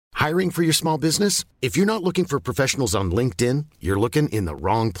Hiring for your small business? If you're not looking for professionals on LinkedIn, you're looking in the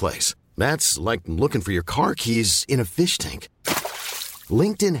wrong place. That's like looking for your car keys in a fish tank.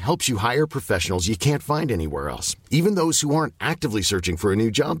 LinkedIn helps you hire professionals you can't find anywhere else, even those who aren't actively searching for a new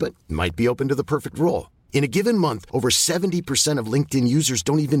job but might be open to the perfect role. In a given month, over 70% of LinkedIn users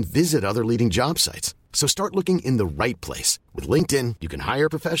don't even visit other leading job sites. So start looking in the right place. With LinkedIn, you can hire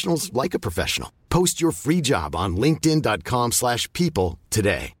professionals like a professional. Post your free job on linkedin.com/people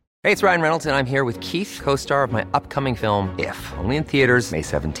today. Hey, it's Ryan Reynolds, and I'm here with Keith, co-star of my upcoming film, If, only in theaters May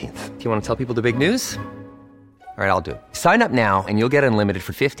 17th. Do you want to tell people the big news? All right, I'll do it. Sign up now and you'll get unlimited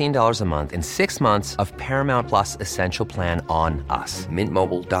for $15 a month and 6 months of Paramount Plus Essential Plan on us.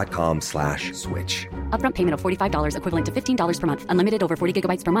 MintMobile.com/switch. Upfront payment of $45 equivalent to $15 per month. Unlimited over 40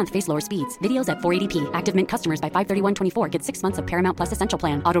 gigabytes per month. Face lower speeds. Videos at 480p. Active Mint customers by 531.24 get 6 months of Paramount Plus Essential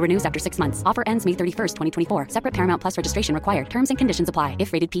Plan. Auto renews after 6 months. Offer ends May 31st, 2024. Separate Paramount Plus registration required. Terms and conditions apply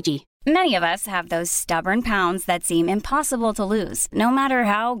if rated PG. Many of us have those stubborn pounds that seem impossible to lose, no matter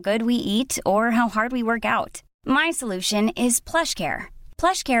how good we eat or how hard we work out. My solution is PlushCare.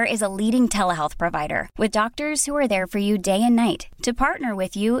 PlushCare is a leading telehealth provider with doctors who are there for you day and night to partner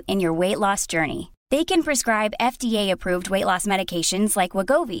with you in your weight loss journey. They can prescribe FDA-approved weight loss medications like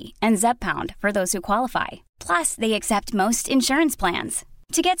Wegovy and Zepbound for those who qualify. Plus, they accept most insurance plans.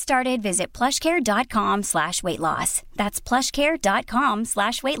 To get started, visit plushcare.com/weightloss. That's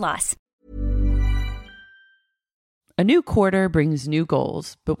plushcare.com/weightloss. A new quarter brings new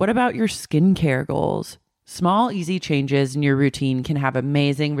goals, but what about your skincare goals? Small, easy changes in your routine can have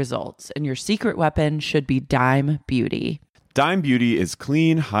amazing results, and your secret weapon should be Dime Beauty. Dime Beauty is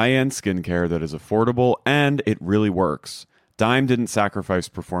clean, high-end skincare that is affordable, and it really works. Dime didn't sacrifice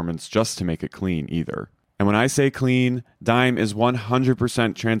performance just to make it clean either. And when I say clean, Dime is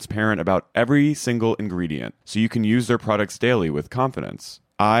 100% transparent about every single ingredient, so you can use their products daily with confidence.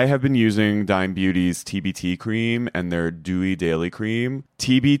 I have been using Dime Beauty's TBT cream and their Dewy Daily Cream.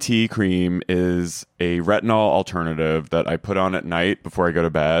 TBT cream is a retinol alternative that I put on at night before I go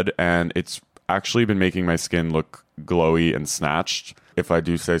to bed, and it's actually been making my skin look glowy and snatched, if I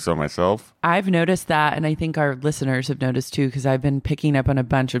do say so myself. I've noticed that, and I think our listeners have noticed too, because I've been picking up on a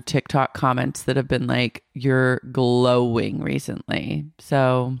bunch of TikTok comments that have been like, "You're glowing recently."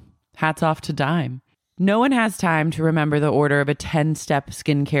 So hats off to Dime. No one has time to remember the order of a 10-step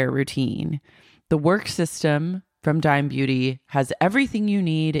skincare routine. The work system from Dime Beauty has everything you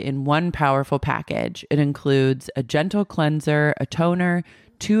need in one powerful package. It includes a gentle cleanser, a toner,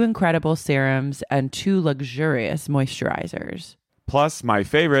 2 incredible serums, and 2 luxurious moisturizers. Plus, my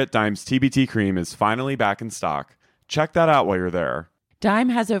favorite, Dime's TBT cream, is finally back in stock. Check that out while you're there. Dime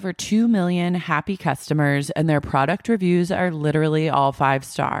has over 2 million happy customers, and their product reviews are literally all 5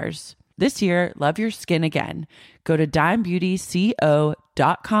 stars. This year, love your skin again. Go to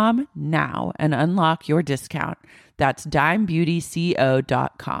dimebeautyco.com now and unlock your discount. That's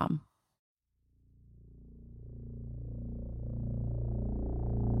dimebeautyco.com.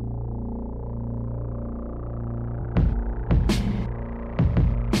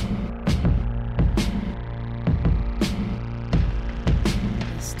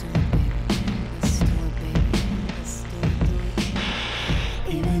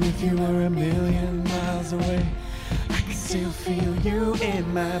 If you were a million miles away, I can still feel you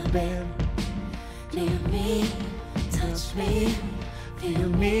in my bed. Near me, touch me, feel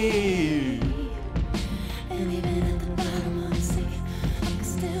me. And even at the bottom of the sea, I can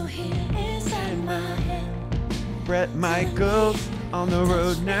still hear inside my head. Bret Michaels on the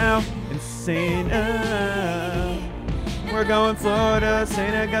road now, insane. We're going Florida,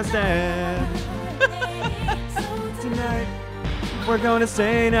 St. Augustine. Tonight. We're going to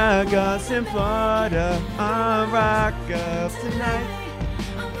St. Augustine, Florida, on Rock Up tonight.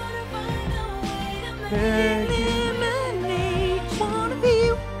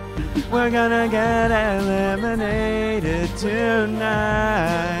 We're gonna get eliminated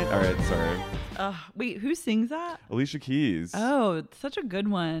tonight. All right, sorry. Wait, who sings that? Alicia Keys. Oh, it's such a good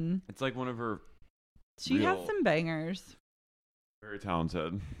one. It's like one of her. She has some bangers. Very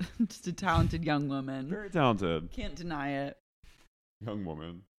talented. Just a talented young woman. Very talented. Can't deny it. Young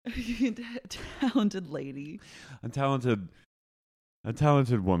woman. Talented lady. A talented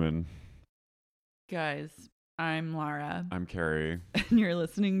woman. Guys, I'm Lara. I'm Carrie. And you're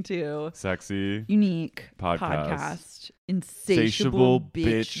listening to Sexy Unique Podcast. Insatiable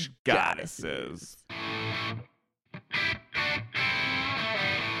Bitch Goddesses.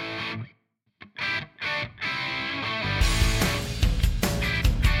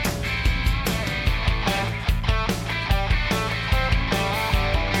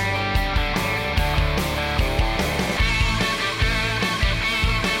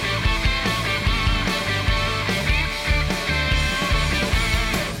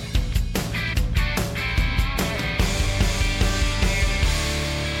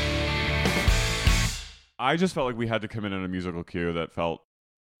 I just felt like we had to come in a musical cue that felt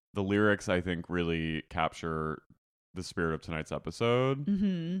the lyrics, I think, really capture the spirit of tonight's episode.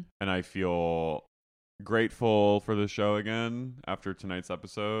 Mm-hmm. And I feel grateful for the show again after tonight's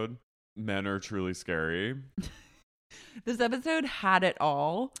episode. Men are truly scary. This episode had it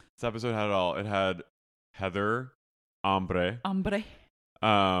all. This episode had it all. It had Heather, Hombre.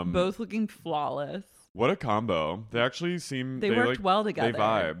 Both looking flawless. What a combo. They actually seemed... They worked well together. They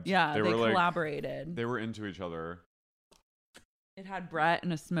vibed. Yeah, they were collaborated. They were into each other. It had Brett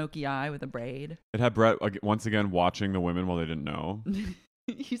in a smoky eye with a braid. It had Brett, like, once again, watching the women while they didn't know.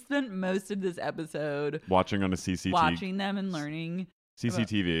 He spent most of this episode... watching on a CCTV. Watching them and learning.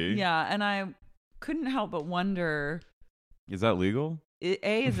 CCTV. Yeah, and I couldn't help but wonder... Is that legal?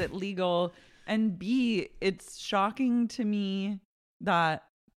 A, is it legal? And B, it's shocking to me that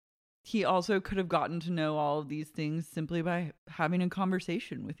he also could have gotten to know all of these things simply by having a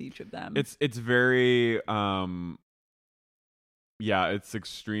conversation with each of them. It's very it's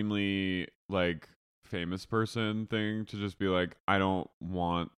extremely like famous person thing to just be like, I don't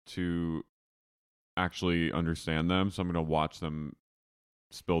want to actually understand them, so I'm going to watch them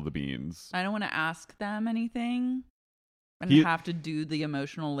spill the beans. I don't want to ask them anything and have to do the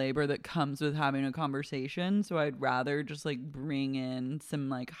emotional labor that comes with having a conversation. So I'd rather just like bring in some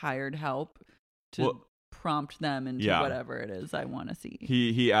like hired help to prompt them into whatever it is I want to see.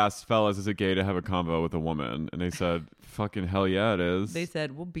 He asked, fellas, is it gay to have a convo with a woman? And they said, fucking hell yeah, it is. They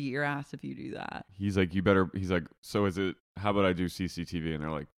said, we'll beat your ass if you do that. He's like, so is it, how about I do CCTV? And they're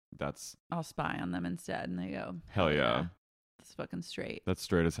like, I'll spy on them instead. And they go, hell yeah. That's fucking straight. That's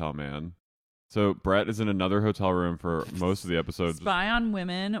straight as hell, man. So Brett is in another hotel room for most of the episodes. Spy on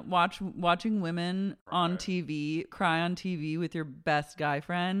women, watching women on TV, cry on TV with your best guy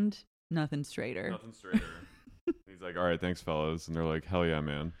friend. Nothing straighter. He's like, all right, thanks, fellas. And they're like, hell yeah,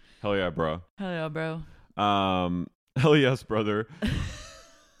 man. Hell yeah, bro. Hell yeah, bro. Hell yes, brother.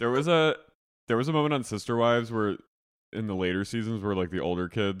 There was a moment on Sister Wives where in the later seasons where like the older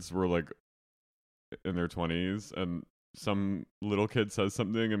kids were like in their 20s and some little kid says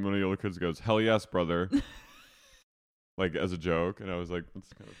something and one of the older kids goes, hell yes, brother. Like as a joke. And I was like,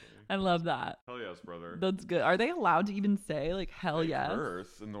 that's kind of funny. I love that. Hell yes, brother. That's good. Are they allowed to even say like hell yes?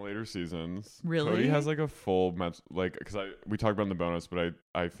 Curse in the later seasons. Really? Cody has like a full like because we talked about in the bonus, but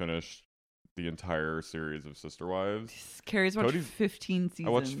I finished the entire series of Sister Wives. Carrie's watched 15 seasons.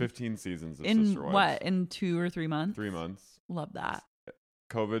 I watched 15 seasons of Sister Wives. In what? In 2 or 3 months? 3 months. Love that.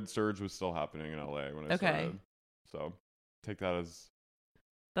 COVID surge was still happening in LA when I started. So take that as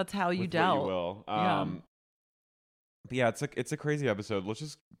that's how you dealt. What you will. But yeah, it's a crazy episode. Let's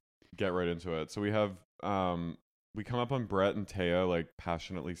just get right into it. So we have we come up on Brett and Taya like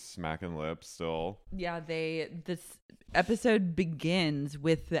passionately smacking lips still. Yeah, this episode begins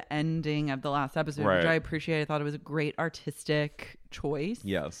with the ending of the last episode, which I appreciate. I thought it was a great artistic choice.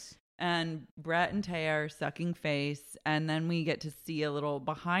 Yes. And Brett and Taya are sucking face, and then we get to see a little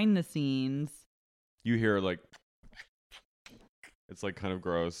behind the scenes. You hear like it's like kind of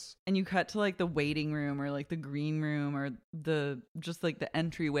gross. And you cut to like the waiting room or like the green room or the just like the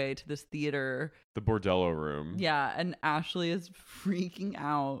entryway to this theater. The bordello room. Yeah. And Ashley is freaking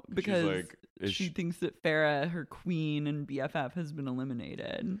out because she thinks that Farrah, her queen and BFF, has been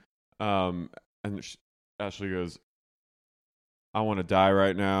eliminated. And Ashley goes, I want to die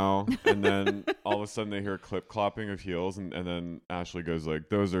right now. And then all of a sudden they hear clip clopping of heels. And then Ashley goes like,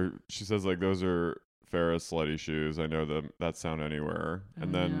 those are Farrah slutty shoes. I know that sound anywhere.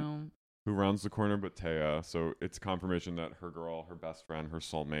 And then who rounds the corner but Taya? So it's confirmation that her girl, her best friend, her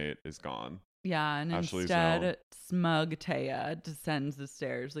soulmate is gone. Yeah, and Ashley's instead smug Taya descends the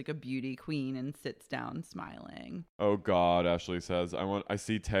stairs like a beauty queen and sits down smiling. Oh God, Ashley says, I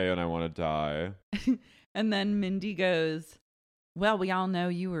see Taya and I want to die. And then Mindy goes, well, we all know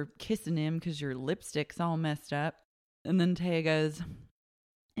you were kissing him because your lipstick's all messed up. And then Taya goes,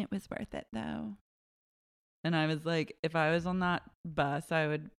 it was worth it though. And I was like, if I was on that bus, I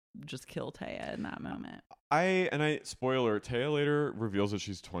would just kill Taya in that moment. Spoiler, Taya later reveals that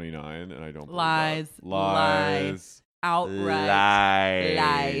she's 29, and I don't believe Lies. Outright.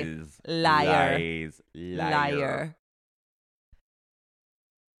 Liar.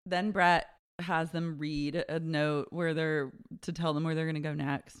 Then Brett has them read a note to tell them where they're going to go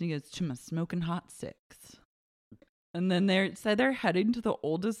next. And he goes, to my smoking hot 6. And then they're heading to the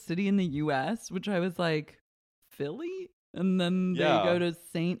oldest city in the U.S., which I was like, Philly? And then they go to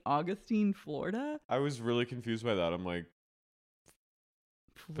St. Augustine, Florida? I was really confused by that. I'm like,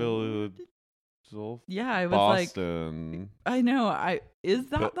 Philadelphia? Yeah, I was Boston. like, I know. Is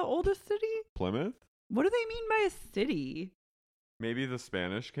that the oldest city? Plymouth? What do they mean by a city? Maybe the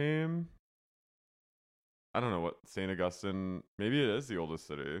Spanish came? I don't know what St. Augustine. Maybe it is the oldest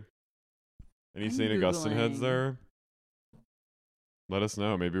city. Any I'm St. Augustine heads Googling. there? Let us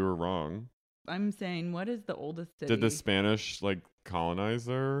know. Maybe we're wrong. I'm saying, what is the oldest city? Did the Spanish like colonize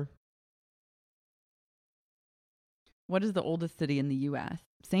there? What is the oldest city in the U.S.?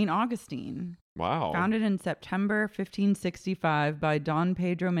 St. Augustine. Wow. Founded in September 1565 by Don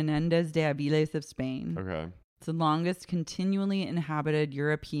Pedro Menendez de Aviles of Spain. Okay. It's the longest continually inhabited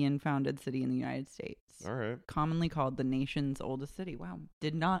European-founded city in the United States. All right. Commonly called the nation's oldest city. Wow.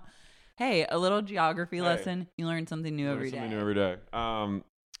 Did not... Hey, a little geography Hey. lesson. You learn something new every day. Something new every day.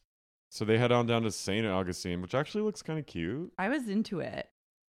 So they head on down to St. Augustine, which actually looks kind of cute. I was into it.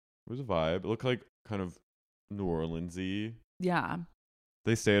 It was a vibe. It looked like kind of New Orleans-y. Yeah.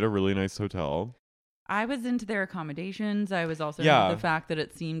 They stay at a really nice hotel. I was into their accommodations. I was also Yeah. into the fact that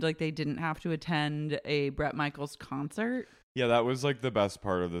it seemed like they didn't have to attend a Bret Michaels concert. Yeah, that was like the best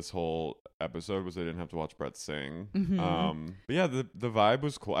part of this whole episode was they didn't have to watch Brett sing. Mhm. But yeah, the vibe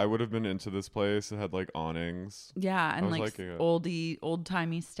was cool. I would have been into this place. It had like awnings. Yeah, and was like liking it.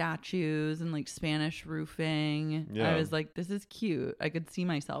 old-timey statues and like Spanish roofing. Yeah. I was like, this is cute. I could see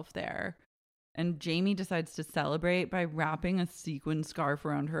myself there. And Jamie decides to celebrate by wrapping a sequin scarf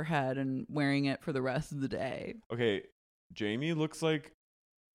around her head and wearing it for the rest of the day. Okay, Jamie looks like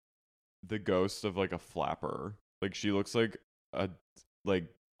the ghost of like a flapper. Like she looks like a like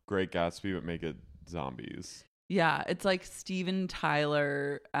Great Gatsby but make it zombies. Yeah, it's like Steven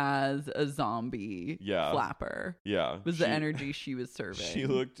Tyler as a zombie Yeah. flapper. Yeah. Was the energy she was serving. She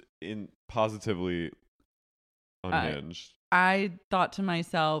looked positively unhinged. I thought to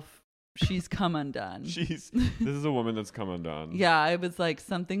myself, she's come undone. This is a woman that's come undone. Yeah, I was like,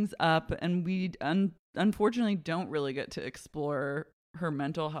 something's up, and we unfortunately don't really get to explore her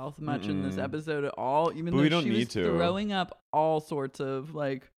mental health much in this episode at all. Even But though we don't she was need to. throwing up all sorts of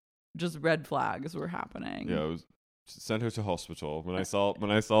like just red flags were happening. Yeah, it was send her to hospital. When I saw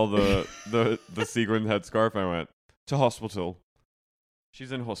the sequin headscarf, I went to hospital.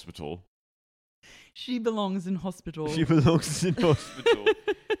 She's in hospital. She belongs in hospital. She belongs in hospital.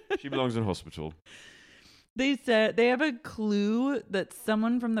 She belongs in hospital. They said they have a clue that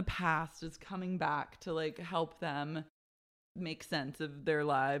someone from the past is coming back to like help them make sense of their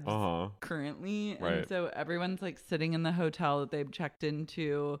lives currently. Right. And so everyone's like sitting in the hotel that they've checked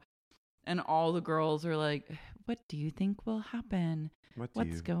into, and all the girls are like, what do you think will happen?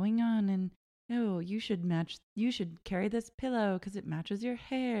 What's going on? And oh, you should carry this pillow because it matches your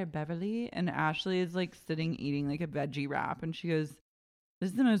hair, Beverly. And Ashley is like sitting eating like a veggie wrap, and she goes, this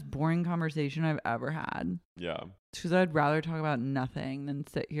is the most boring conversation I've ever had. Yeah. Because I'd rather talk about nothing than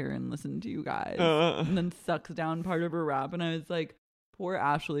sit here and listen to you guys. And then sucks down part of her rap. And I was like, poor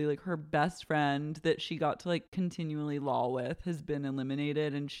Ashley, like her best friend that she got to like continually loll with has been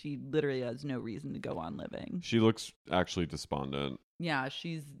eliminated, and she literally has no reason to go on living. She looks actually despondent. Yeah,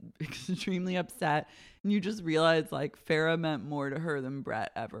 she's extremely upset. And you just realize like Farrah meant more to her than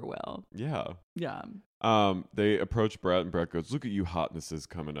Brett ever will. Yeah. Yeah. They approach Brett, and Brett goes, look at you hotnesses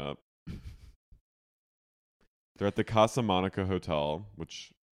coming up. They're at the Casa Monica Hotel,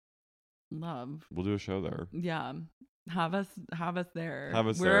 which Love. we'll do a show there. Yeah. Have us there. Have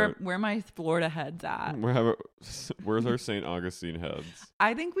us where there. Where my Florida heads at? Where's our St. Augustine heads?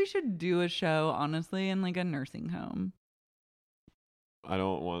 I think we should do a show, honestly, in like a nursing home. I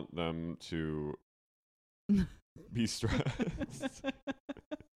don't want them to be stressed.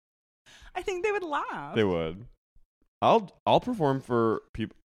 I think they would laugh. They would. I'll perform for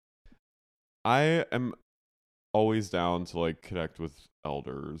people. I am always down to like connect with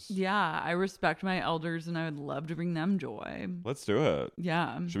elders. Yeah, I respect my elders, and I would love to bring them joy. Let's do it.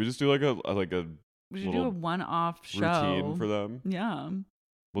 Yeah, Should we just do like a we should do little a one-off show routine for them? Yeah,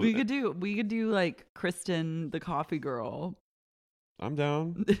 Well, we could do like Kristen, the coffee girl. I'm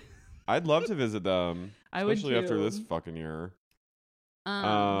down. I'd love to visit them, I would especially after too. this fucking year.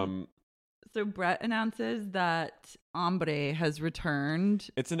 So Brett announces that Hombre has returned.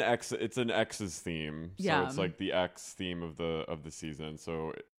 It's an ex's theme. So Yeah. it's like the X theme of the season.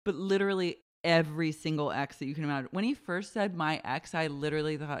 So But literally every single ex that you can imagine. When he first said my ex, I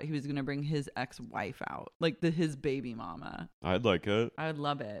literally thought he was going to bring his ex-wife out, like his baby mama. I'd like it. I would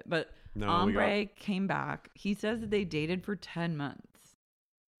love it. But No, Hombre came back. He says that they dated for 10 months.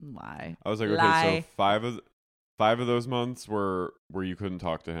 Lie. I was like, Lie. okay, so five of those months were where you couldn't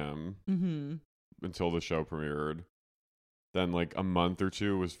talk to him Mm-hmm. until the show premiered. Then like a month or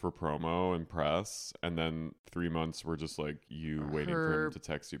two was for promo and press, and then 3 months were just like you waiting for him to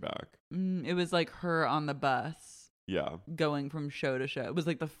text you back. It was like her on the bus Yeah. going from show to show. It was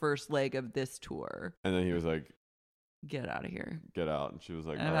like the first leg of this tour. And then he was like, Get out of here. get out. And she was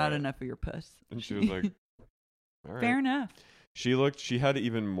like, I've all had right. enough of your puss. And she was like, All right. Fair enough. She had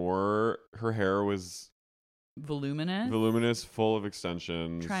even more, her hair was Voluminous, full of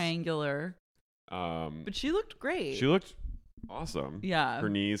extensions. triangular. But she looked great. She looked awesome. Yeah. Her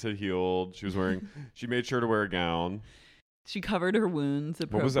knees had healed. She was wearing, she made sure to wear a gown. She covered her wounds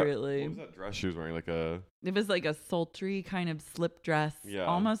appropriately. What was that dress she was wearing? It was like a sultry kind of slip dress, Yeah.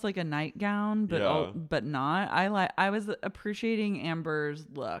 almost like a nightgown, but Yeah. but not. I was appreciating Amber's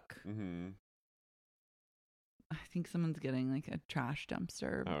look. Mm-hmm. I think someone's getting like a trash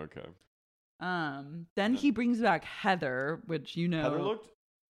dumpster. Oh, okay. Then he brings back Heather, which Heather looked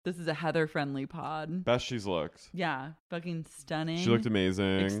this is a Heather friendly pod. best she's looked. Yeah, fucking stunning. She looked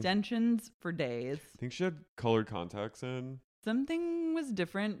amazing. Extensions for days. I think she had colored contacts in. Something was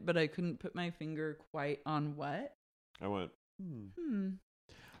different, but I couldn't put my finger quite on what. I went,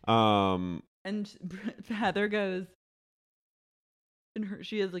 And Heather goes, and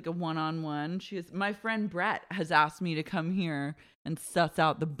she has like a one-on-one. She has, my friend Brett has asked me to come here and suss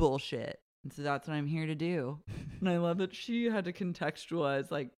out the bullshit. And so that's what I'm here to do. And I love that she had to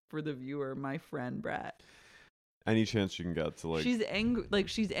contextualize, like, for the viewer, my friend Brett. any chance you can get to like. She's angry. Like,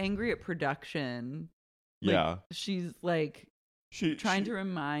 she's angry at production. Like, Yeah. she's like She trying to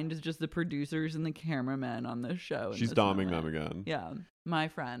remind just the producers and the cameramen on this show. in She's this doming moment. them again. Yeah, my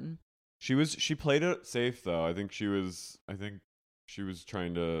friend. She played it safe though. I think she was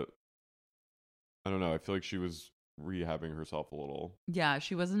trying to, I don't know, I feel like she was rehabbing herself a little. Yeah,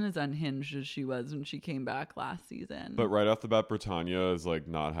 she wasn't as unhinged as she was when she came back last season. But right off the bat, Britannia is like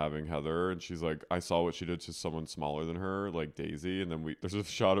not having Heather, and she's like, I saw what she did to someone smaller than her, like Daisy, and then there's a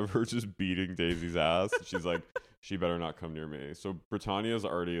shot of her just beating Daisy's ass. And she's like, she better not come near me. So Britannia's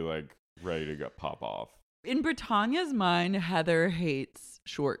already like ready to pop off. in Britannia's mind, Heather hates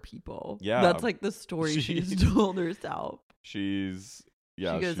short people. Yeah. That's like the story she's told herself. She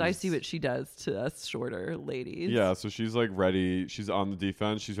goes, I see what she does to us shorter ladies. Yeah, so she's like ready. She's on the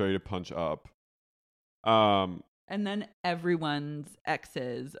defense. She's ready to punch up. And then everyone's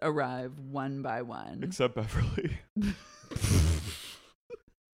exes arrive one by one. except Beverly.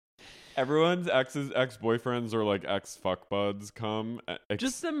 Everyone's ex-boyfriends or like ex-fuck buds come.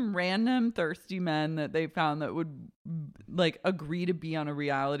 Just some random thirsty men that they found that would like agree to be on a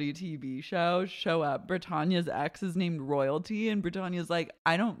reality TV show up. Britannia's ex is named Royalty, and Britannia's like,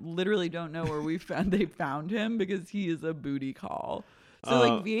 I literally don't know where they found him because he is a booty call. So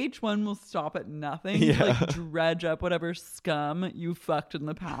like VH1 will stop at nothing to like dredge up whatever scum you fucked in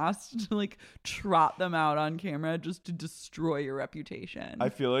the past to like trot them out on camera just to destroy your reputation. I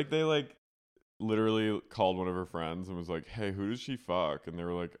feel like they like literally called one of her friends and was like, hey, who does she fuck? And they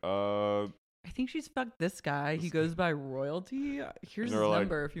were like, I think she's fucked this guy. He goes by Royalty. Here's his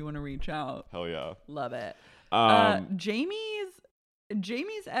number if you want to reach out. Hell yeah. Love it. Jamie's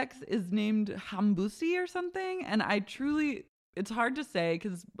ex is named Hambusi or something, and it's hard to say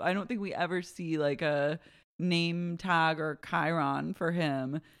because I don't think we ever see like a name tag or Chiron for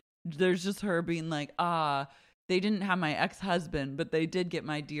him. There's just her being like, they didn't have my ex-husband, but they did get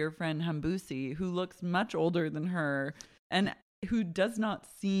my dear friend Hambusi, who looks much older than her and who does not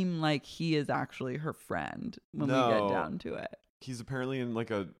seem like he is actually her friend when we get down to it. He's apparently in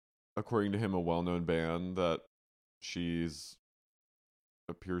like according to him, a well-known band that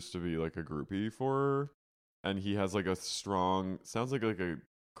appears to be like a groupie for her. And he has like a strong, sounds like a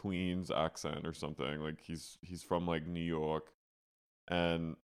Queens accent or something. Like he's from like New York,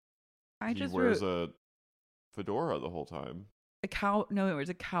 and he wears a fedora the whole time. It wears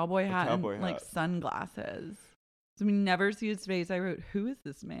a cowboy hat and like sunglasses. So we never see his face. I wrote, who is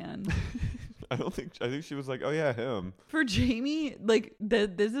this man? I think she was like, oh yeah, him. For Jamie, like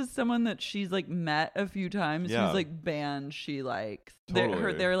this is someone that she's like met a few times. Yeah. Who's like bands she likes.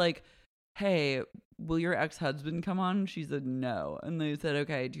 Totally. They're like, hey, will your ex-husband come on? She said no. And they said,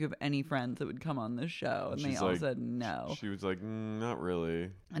 okay, do you have any friends that would come on this show? And they all said no. She was like, not really.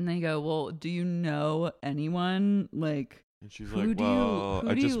 And they go, well, do you know anyone? Like, and she's like, well,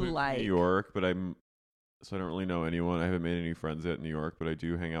 I just moved to New York, but so I don't really know anyone. I haven't made any friends yet in New York, but I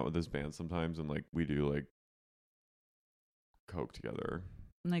do hang out with this band sometimes, and like we do like coke together.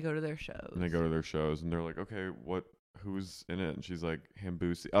 And they go to their shows. And they're like, okay, who's in it? And she's like,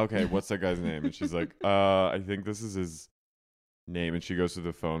 Hambusi. Okay, what's that guy's name? And she's like, I think this is his name. And she goes to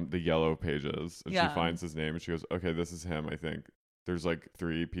the yellow pages, and she finds his name, and she goes, okay, this is him. I think there's like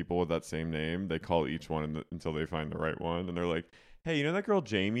 3 people with that same name. They call each one until they find the right one. And they're like, hey, you know that girl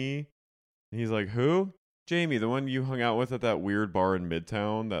Jamie? And he's like, who? Jamie, the one you hung out with at that weird bar in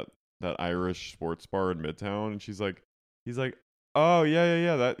Midtown, that Irish sports bar in Midtown. And he's like, oh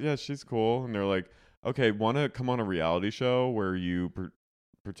yeah, she's cool. And they're like, okay, want to come on a reality show where you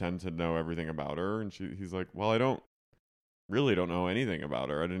pretend to know everything about her. And he's like, well, I don't know anything about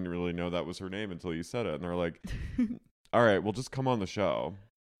her. I didn't really know that was her name until you said it. And they're like, all right, well, just come on the show.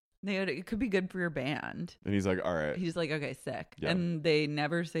 It could be good for your band. And he's like, all right. He's like, okay, sick. Yeah. And they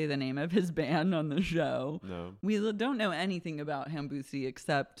never say the name of his band on the show. No. We don't know anything about Hambusi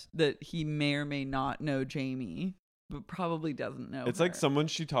except that he may or may not know Jamie, but probably doesn't know It's her. like someone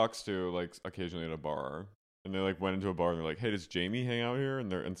she talks to, like, occasionally at a bar. And they, like, went into a bar and they're like, hey, does Jamie hang out here?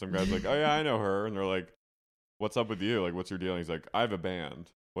 And some guy's like, oh, yeah, I know her. And they're like, what's up with you? Like, what's your deal? And he's like, I have a band.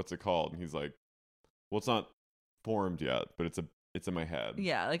 What's it called? And he's like, well, it's not formed yet, but it's in my head.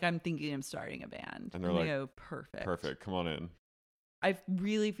 Yeah, like I'm thinking of starting a band. And they're like, go, perfect. Perfect. Come on in. I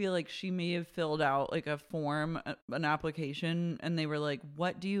really feel like she may have filled out like a form, an application, and they were like,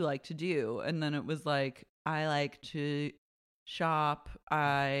 what do you like to do? And then it was like, I like to shop.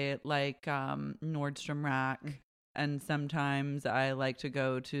 I like Nordstrom Rack. And sometimes I like to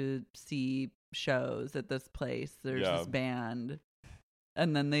go to see shows at this place. There's this band.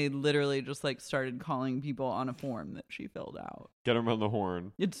 And then they literally just like started calling people on a form that she filled out. Get him on the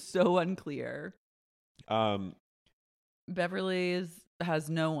horn. It's so unclear. Beverly has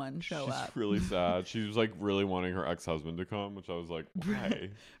no one show she's up. She's really sad. She was like really wanting her ex-husband to come, which I was like, why?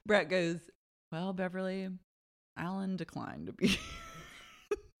 Brett goes, well, Beverly, Alan declined to be.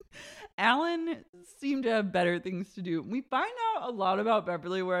 Alan seemed to have better things to do. We find out a lot about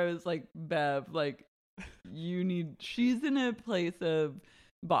Beverly where I was like, Bev, like, she's in a place of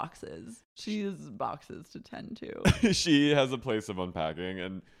boxes. She has boxes to tend to. She has a place of unpacking,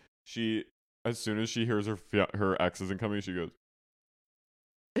 and as soon as she hears her ex isn't coming, she goes.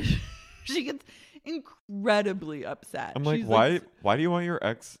 She gets incredibly upset. I'm like, why do you want your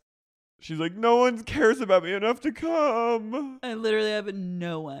ex? She's like, no one cares about me enough to come. I literally have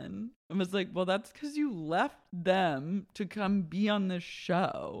no one. I was like, well, that's because you left them to come be on this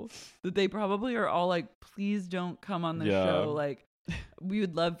show. That they probably are all like, please don't come on the show. Like, we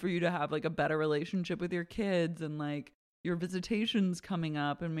would love for you to have like a better relationship with your kids, and like your visitations coming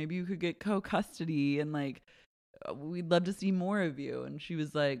up, and maybe you could get co-custody, and like we'd love to see more of you. And she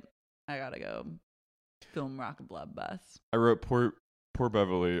was like, I gotta go film Rock a Blood Bus. I wrote, poor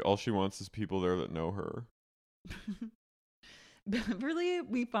Beverly. All she wants is people there that know her. Beverly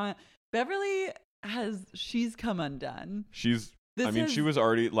she's come undone. She was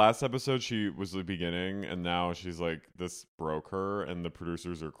already, last episode she was the beginning, and now she's like, this broke her, and the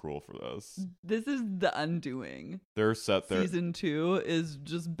producers are cruel for this. This is the undoing. They're set there. Season 2 is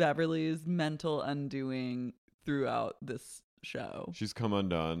just Beverly's mental undoing throughout this show. She's come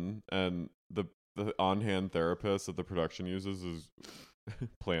undone, and the on-hand therapist that the production uses is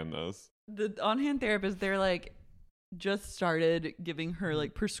plan this. The on-hand therapist, they're like, just started giving her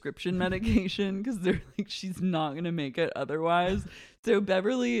like prescription medication because they're like, she's not gonna make it otherwise. So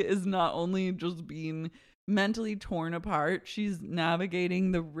Beverly is not only just being mentally torn apart, she's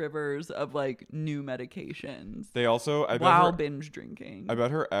navigating the rivers of like new medications. They also, while binge drinking. I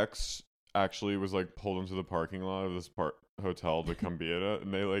bet her ex actually was like pulled into the parking lot of this hotel to come be at it,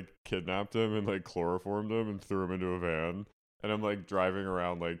 and they like kidnapped him and like chloroformed him and threw him into a van. And I'm like driving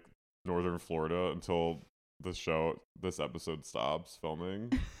around like northern Florida until this episode stops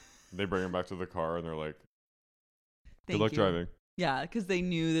filming. They bring him back to the car and they're like, good luck driving. Yeah, because they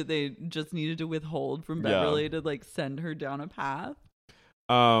knew that they just needed to withhold from Beverly to like send her down a path.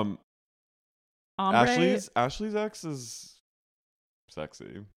 Ashley's ex is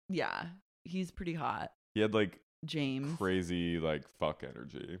sexy. Yeah, he's pretty hot. He had like James, crazy like fuck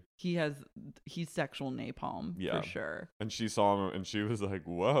energy. He's sexual napalm, for sure. And she saw him and she was like,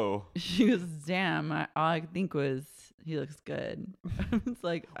 whoa. She was, damn, all I think was he looks good. It's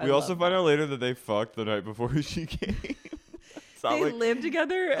like, we also find out later that they fucked the night before she came. They live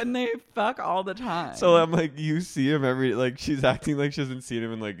together and they fuck all the time. So I'm like, you see him she's acting like she hasn't seen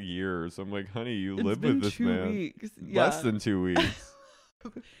him in like years. I'm like, honey, you live with this man. 2 weeks. Yeah. Less than 2 weeks.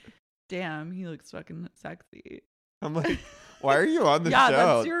 Damn, he looks fucking sexy. I'm like, why are you on the show? Yeah,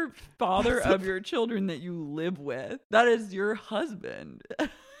 that's your father of your children that you live with. That is your husband.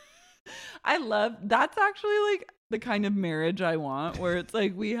 That's actually like the kind of marriage I want, where it's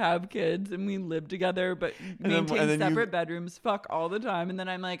like we have kids and we live together, but maintain separate bedrooms, fuck all the time. And then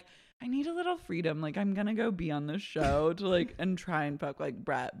I'm like, I need a little freedom. Like, I'm gonna go be on the show to like and try and fuck like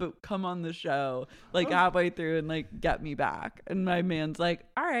Brett, but come on the show like halfway through and like get me back. And my man's like,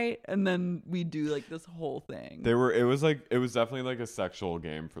 all right. And then we do like this whole thing. It was definitely like a sexual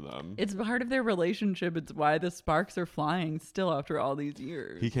game for them. It's part of their relationship. It's why the sparks are flying still after all these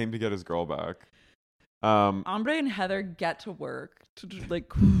years. He came to get his girl back. Ombre and Heather get to work to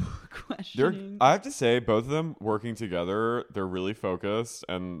like questioning. I have to say, both of them working together, they're really focused,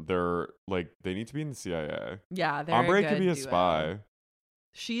 and they're like they need to be in the CIA. Yeah, they're Ombre a good could be a duo. spy.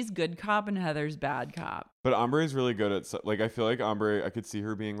 She's good cop and Heather's bad cop. But Ombre is really good at like I feel like Ombre. I could see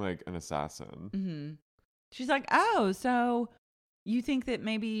her being like an assassin. Mm-hmm. She's like, oh, so you think that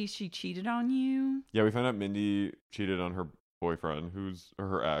maybe she cheated on you? Yeah, we found out Mindy cheated on her boyfriend, or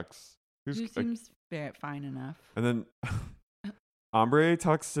her ex, Who seems fine enough. And then Ombre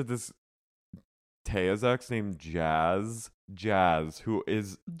talks to this Taya's ex named Jazz, who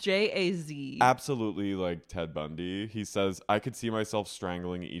is Jaz. absolutely like Ted Bundy. He says, I could see myself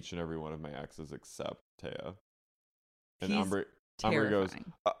strangling each and every one of my exes except Taya. And Ombre goes,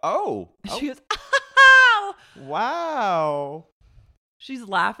 She goes, wow. She's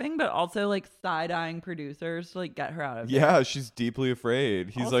laughing, but also like side-eyeing producers to like get her out of there. Yeah, she's deeply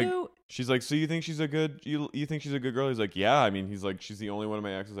afraid. Also, she's like, so you think she's a good girl? He's like, yeah. I mean, he's like, she's the only one of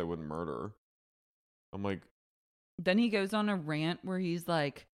my exes I wouldn't murder. I'm like. Then he goes on a rant where he's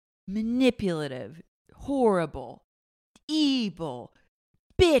like, manipulative, horrible, evil,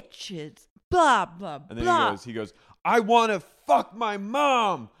 bitches, blah, blah, blah. And then he goes, I want to fuck my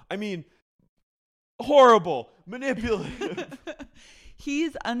mom. I mean, horrible, manipulative.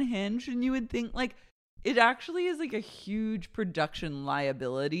 He's unhinged, and you would think like it actually is like a huge production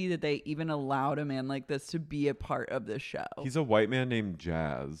liability that they even allowed a man like this to be a part of the show. He's a white man named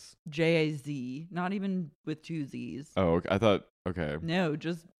Jazz. Jaz, not even with two Z's. Oh, okay. I thought, okay. No,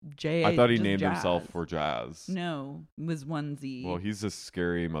 just J. I thought he just named Jazz. himself for Jazz. No, it was one Z. Well, he's a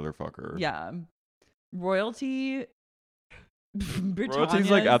scary motherfucker. Yeah. Royalty. Royalty's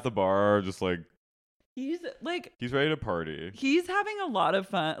like at the bar, just like. He's ready to party. He's having a lot of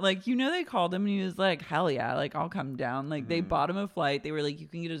fun. Like, you know, they called him and he was like, hell yeah, like, I'll come down. Like, they bought him a flight. They were like, you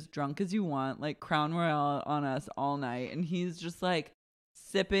can get as drunk as you want. Like, Crown Royale on us all night. And he's just like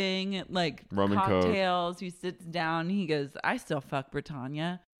sipping like rum and cocktails. He sits down. He goes, I still fuck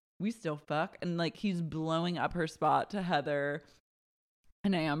Britannia. We still fuck. And like, he's blowing up her spot to Heather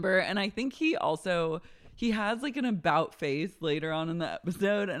and Amber. And I think he has like an about face later on in the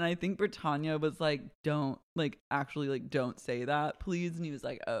episode, and I think Britannia was like, don't say that, please. And he was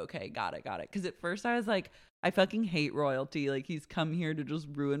like, oh, okay, got it. Because at first I was like, I fucking hate Royalty. Like, he's come here to just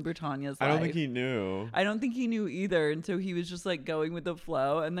ruin Britannia's life. I don't think he knew. I don't think he knew either. And so he was just like going with the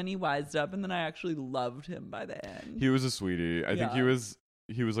flow, and then he wised up, and then I actually loved him by the end. He was a sweetie. I think he was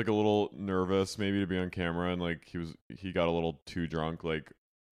like a little nervous maybe to be on camera, and like he got a little too drunk like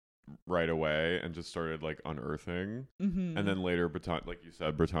right away and just started like unearthing. And then later like you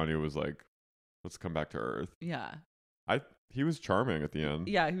said, Britannia was like, let's come back to earth. Yeah. He was charming at the end.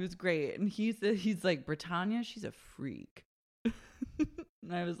 Yeah, he was great. And he's like, Britannia, she's a freak.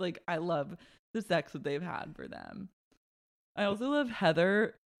 And I was like, I love the sex that they've had for them. I also love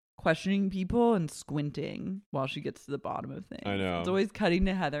Heather questioning people and squinting while she gets to the bottom of things. I know. It's always cutting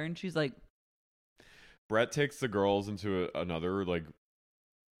to Heather and she's like, Brett takes the girls into another like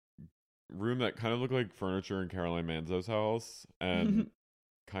room that kind of looked like furniture in Caroline Manzo's house, and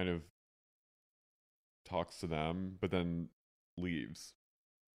kind of talks to them, but then leaves.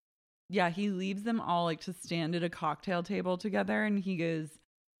 Yeah, he leaves them all like to stand at a cocktail table together, and he goes,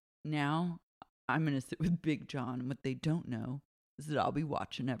 now I'm going to sit with Big John, and what they don't know is that I'll be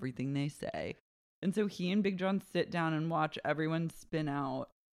watching everything they say. And so he and Big John sit down and watch everyone spin out.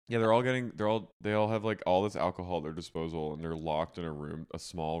 Yeah, they all have like all this alcohol at their disposal, and they're locked in a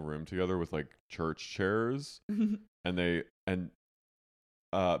small room together with like church chairs. and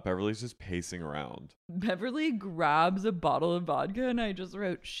Beverly's just pacing around. Beverly grabs a bottle of vodka, and I just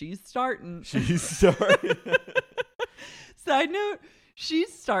wrote, she's starting. She's starting. Side note,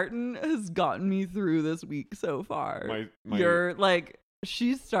 she's starting has gotten me through this week so far. You're like,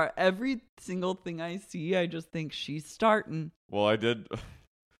 every single thing I see, I just think she's starting. Well, I did.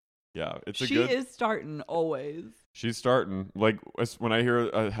 Yeah, she is starting always. She's starting. Like when I hear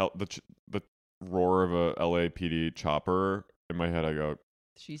the roar of a LAPD chopper in my head, I go,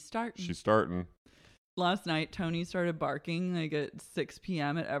 she's starting. She's starting. Last night, Tony started barking like at 6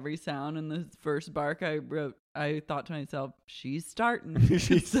 p.m. at every sound, and the first bark I thought to myself, she's starting.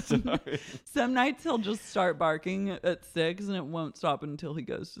 Some nights he'll just start barking at 6, and it won't stop until he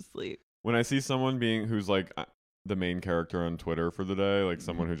goes to sleep. When I see someone who's like the main character on Twitter for the day, like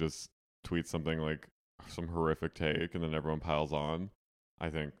someone who just tweets something like some horrific take and then everyone piles on, I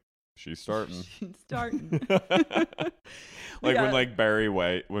think she's starting. She's starting. Like when Barry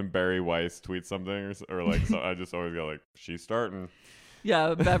Weiss tweets something or like, so I just always go like, she's starting.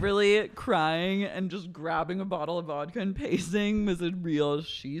 Yeah, Beverly crying and just grabbing a bottle of vodka and pacing was a real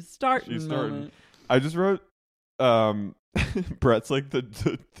she's starting moment. I just wrote Brett's like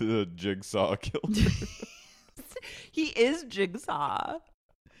the Jigsaw killer. He is Jigsaw.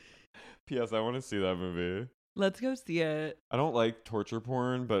 P.S. I want to see that movie. Let's go see it. I don't like torture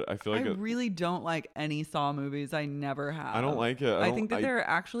porn, but I feel like I really don't like any Saw movies. I never have. I don't like it. I think that they're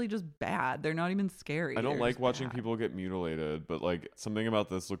actually just bad. They're not even scary. I don't They're like just watching bad. people get mutilated, but like something about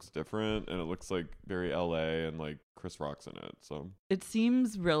this looks different, and it looks like very LA, and like Chris Rock's in it. So It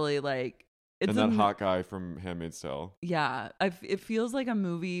seems really like it's and that hot guy from Handmaid's Tale. Yeah, it feels like a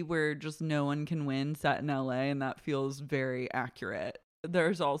movie where just no one can win, set in LA, and that feels very accurate.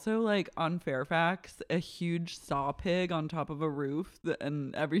 There's also like on Fairfax a huge saw pig on top of a roof,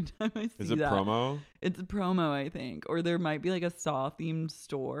 and every time I see Is it that, promo? it's a promo, I think, or there might be like a Saw themed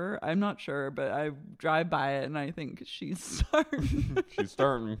store. I'm not sure, but I drive by it and I think she's starting. She's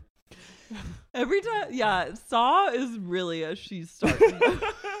starting. Every time, yeah, Saw is really a she's starting.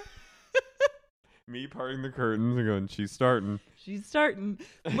 Me parting the curtains and going, she's starting. She's starting.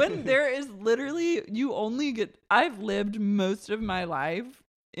 When there is literally, you only get, I've lived most of my life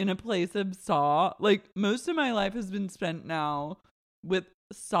in a place of Saw. Like, most of my life has been spent now with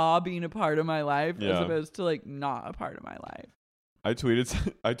Saw being a part of my life as opposed to, like, not a part of my life. I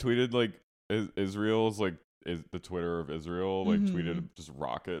tweeted like, Israel's, like, is the Twitter of Israel, like, tweeted just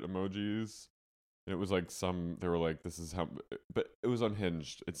rocket emojis. And it was like they were like, this is how, but it was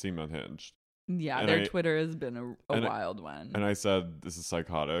unhinged. It seemed unhinged. Yeah, and their Twitter has been a wild one. And I said, this is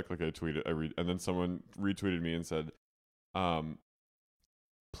psychotic. Like, and then someone retweeted me and said,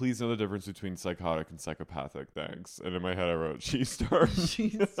 please know the difference between psychotic and psychopathic, thanks. And in my head I wrote, she's starting.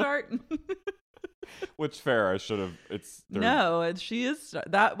 She's starting. Which, fair, I should have,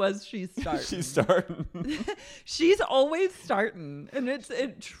 that was she's starting. She's starting. She's always starting. And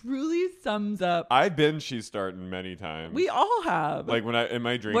it truly sums up. I've been she's starting many times. We all have. Like when in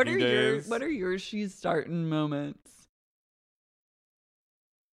my drinking days. What are your she's starting moments?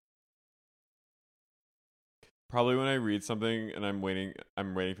 Probably when I read something and I'm waiting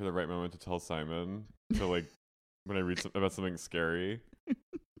for the right moment to tell Simon. So like when I read about something scary.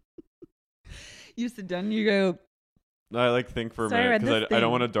 You sit down and you go, I like think for a minute because I don't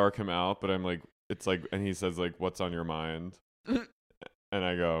want to dark him out, but I'm like, it's like, and he says like, what's on your mind? And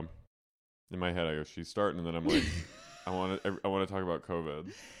I go, in my head, I go, she's starting. And then I'm like, I want to talk about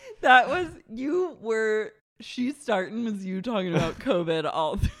COVID. That was, she's starting was you talking about COVID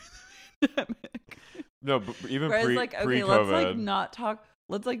all through the pandemic. No, but even pre-COVID.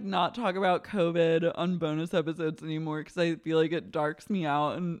 Let's not talk about COVID on bonus episodes anymore because I feel like it darks me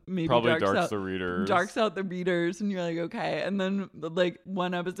out and maybe probably darks out the readers. Darks out the readers, and you're like, okay. And then like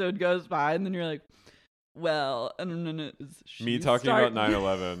one episode goes by, and then you're like, well, and then it's me talking about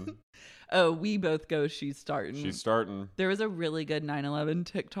 9/11. Oh, we both go. She's starting. She's starting. There was a really good 9/11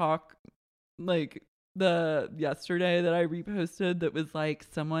 TikTok, like yesterday that I reposted. That was like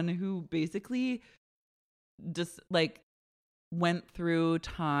someone who basically just like went through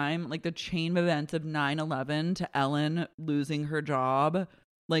time, like the chain of events of 9/11 to Ellen losing her job,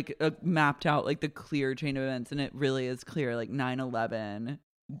 like mapped out like the clear chain of events. And it really is clear, like 9/11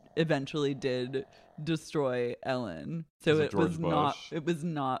 eventually did destroy Ellen. So it was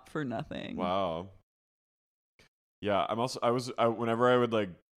not for nothing. Wow. Yeah, whenever I would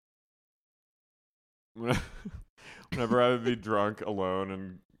be drunk alone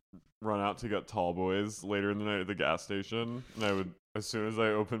and run out to get tall boys later in the night at the gas station, and I would, as soon as I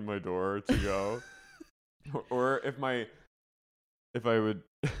opened my door to go, or if I would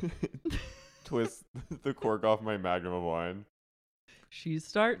twist the cork off my Magnum of wine. She's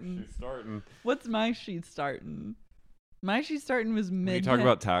starting. What's my she's starting? My she's starting was mid. We talk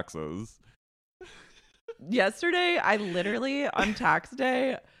about taxes. Yesterday, I literally on tax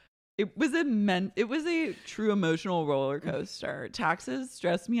day. It was a true emotional roller coaster. Taxes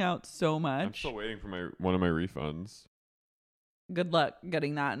stress me out so much. I'm still waiting for one of my refunds. Good luck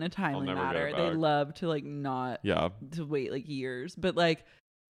getting that in a timely manner. They love to like not to wait like years. But like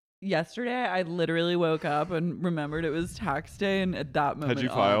yesterday, I literally woke up and remembered it was tax day, and at that moment, had you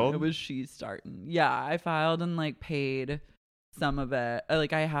filed? It was she's starting. Yeah, I filed and like paid some of it.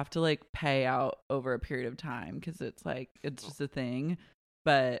 Like I have to like pay out over a period of time because it's like it's just a thing.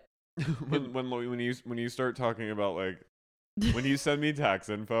 But when you start talking about like when you send me tax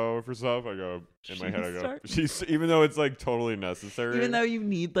info for stuff, I go in my head, I go, she's, even though it's like totally necessary, even though you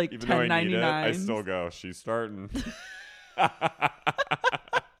need like 1099, I still go, she's starting.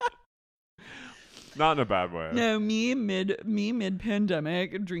 Not in a bad way. No, me mid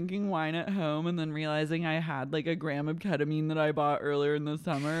pandemic drinking wine at home and then realizing I had like a gram of ketamine that I bought earlier in the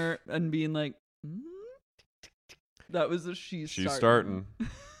summer and being like, that was a she's starting.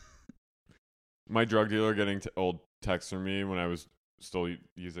 My drug dealer getting old texts from me when I was still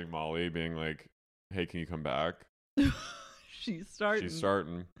using Molly, being like, "Hey, can you come back?" She's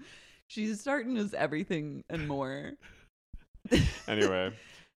starting. She's starting is everything and more. Anyway.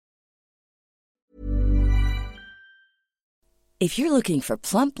 If you're looking for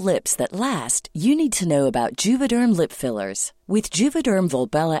plump lips that last, you need to know about Juvederm lip fillers. With Juvederm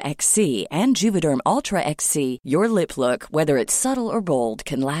Volbella XC and Juvederm Ultra XC, your lip look, whether it's subtle or bold,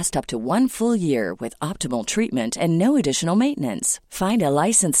 can last up to 1 full year with optimal treatment and no additional maintenance. Find a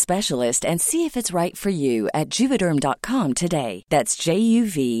licensed specialist and see if it's right for you at Juvederm.com today. That's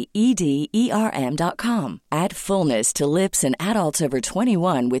JUVEDERM.com. Add fullness to lips in adults over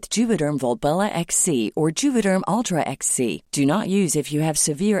 21 with Juvederm Volbella XC or Juvederm Ultra XC. Do not use if you have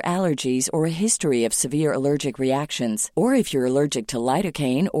severe allergies or a history of severe allergic reactions, or if you're allergic to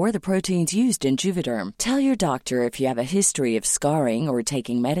lidocaine or the proteins used in Juvederm. Tell your doctor if you have a history of scarring or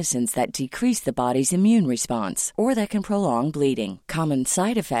taking medicines that decrease the body's immune response or that can prolong bleeding. Common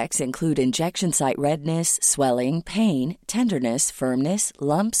side effects include injection site redness, swelling, pain, tenderness, firmness,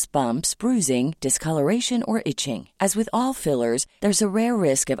 lumps, bumps, bruising, discoloration, or itching. As with all fillers, there's a rare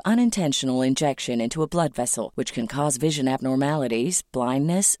risk of unintentional injection into a blood vessel, which can cause vision abnormalities,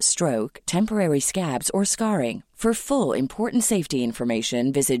 blindness, stroke, temporary scabs, or scarring. For full, important safety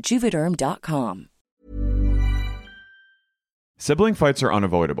information, visit Juvederm.com. Sibling fights are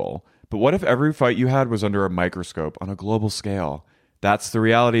unavoidable, but what if every fight you had was under a microscope on a global scale? That's the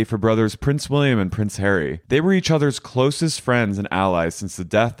reality for brothers Prince William and Prince Harry. They were each other's closest friends and allies since the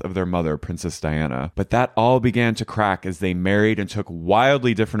death of their mother, Princess Diana. But that all began to crack as they married and took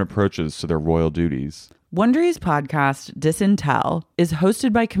wildly different approaches to their royal duties. Wondery's podcast, Disintel, is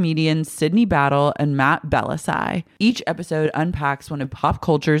hosted by comedians Sydney Battle and Matt Bellassai. Each episode unpacks one of pop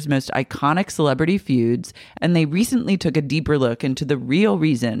culture's most iconic celebrity feuds, and they recently took a deeper look into the real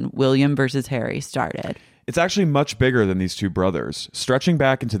reason William versus Harry started. It's actually much bigger than these two brothers, stretching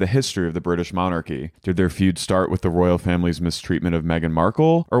back into the history of the British monarchy. Did their feud start with the royal family's mistreatment of Meghan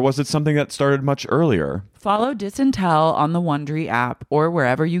Markle, or was it something that started much earlier? Follow Disintel on the Wondery app or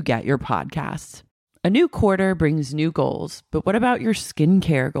wherever you get your podcasts. A new quarter brings new goals, but what about your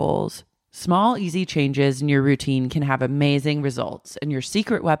skincare goals? Small, easy changes in your routine can have amazing results, and your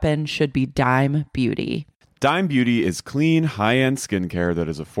secret weapon should be Dime Beauty. Dime Beauty is clean, high-end skincare that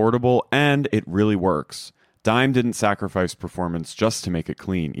is affordable, and it really works. Dime didn't sacrifice performance just to make it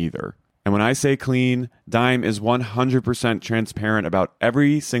clean either. And when I say clean, Dime is 100% transparent about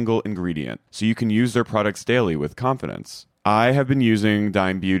every single ingredient, so you can use their products daily with confidence. I have been using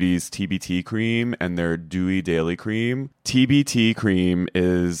Dime Beauty's TBT cream and their Dewy Daily Cream. TBT cream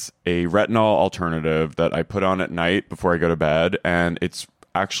is a retinol alternative that I put on at night before I go to bed, and it's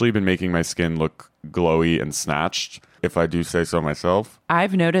actually been making my skin look glowy and snatched, if I do say so myself.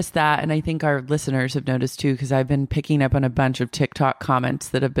 I've noticed that, and I think our listeners have noticed too, because I've been picking up on a bunch of TikTok comments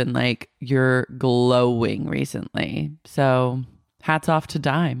that have been like, "You're glowing recently." So hats off to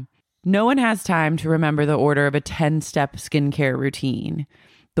Dime. No one has time to remember the order of a 10-step skincare routine.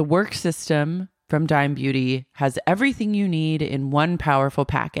 The work system from Dime Beauty has everything you need in one powerful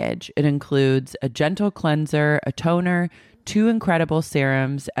package. It includes a gentle cleanser, a toner, 2 incredible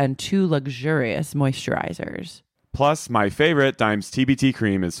serums, and 2 luxurious moisturizers. Plus, my favorite, Dime's TBT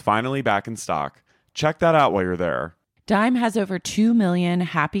cream, is finally back in stock. Check that out while you're there. Dime has over 2 million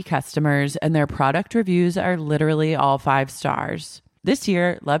happy customers, and their product reviews are literally all 5 stars. This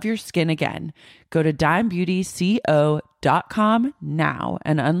year, love your skin again. Go to dimebeautyco.com now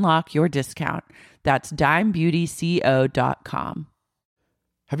and unlock your discount. That's dimebeautyco.com.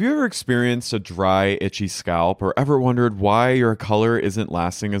 Have you ever experienced a dry, itchy scalp or ever wondered why your color isn't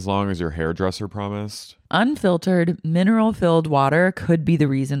lasting as long as your hairdresser promised? Unfiltered, mineral-filled water could be the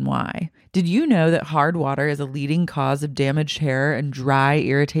reason why. Did you know that hard water is a leading cause of damaged hair and dry,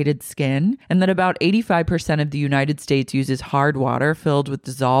 irritated skin? And that about 85% of the United States uses hard water filled with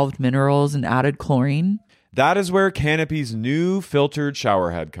dissolved minerals and added chlorine? That is where Canopy's new filtered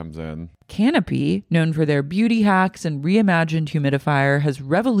showerhead comes in. Canopy, known for their beauty hacks and reimagined humidifier, has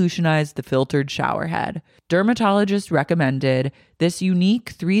revolutionized the filtered showerhead. Dermatologists recommended this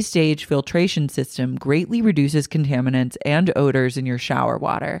unique 3-stage filtration system greatly reduces contaminants and odors in your shower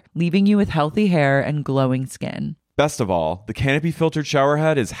water, leaving you with healthy hair and glowing skin. Best of all, the Canopy filtered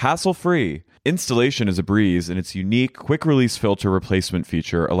showerhead is hassle-free. Installation is a breeze, and its unique quick-release filter replacement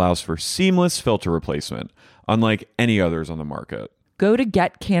feature allows for seamless filter replacement, unlike any others on the market. Go to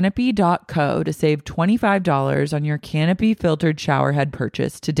getcanopy.co to save $25 on your Canopy filtered showerhead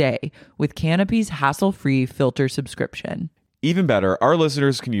purchase today with Canopy's hassle-free filter subscription. Even better, our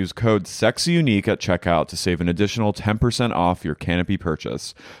listeners can use code SEXYUNIQUE at checkout to save an additional 10% off your Canopy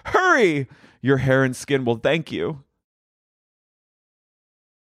purchase. Hurry! Your hair and skin will thank you.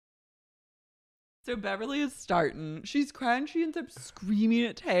 So Beverly is starting. She's crying. She ends up screaming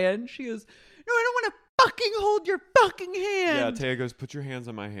at Taya. And she goes, no, I don't want to fucking hold your fucking hand. Yeah, Taya goes, put your hands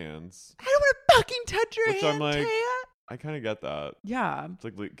on my hands. I don't want to fucking touch your Which hand, I'm like, Taya. I kind of get that. Yeah. It's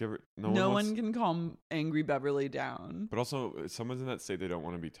like, give her, no one can calm angry Beverly down. But also, someone's in that state they don't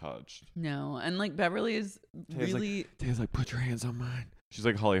want to be touched. No. And like Beverly is Taya's like, put your hands on mine. She's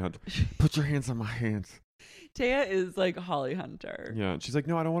like Holly Hunter. Put your hands on my hands. Taya is like Holly Hunter. Yeah. She's like,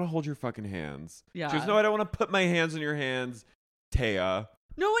 no, I don't want to hold your fucking hands. Yeah. She goes, no, I don't want to put my hands in your hands, Taya.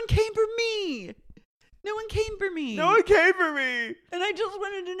 No one came for me. No one came for me. No one came for me. And I just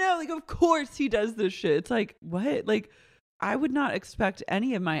wanted to know, like, of course he does this shit. It's like, what? Like, I would not expect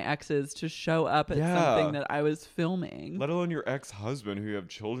any of my exes to show up at something that I was filming. Let alone your ex-husband who you have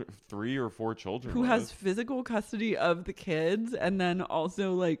children, 3 or 4 children who with. has physical custody of the kids. And then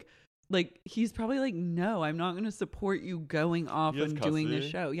also like he's probably like, no, I'm not going to support you going off and doing the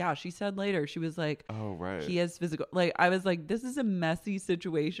show. Yeah, she said later, she was like, oh, right. He has physical. Like, I was like, this is a messy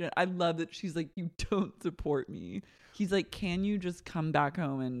situation. I love that she's like, you don't support me. He's like, can you just come back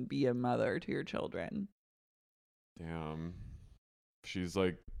home and be a mother to your children? Damn. She's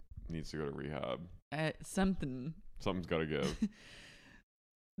like, needs to go to rehab. Something's got to give.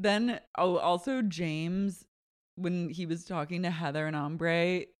 Then, also James, when he was talking to Heather and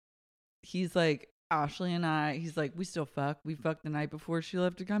Ombre, he's like, Ashley and I, he's like, we still fuck. We fucked the night before she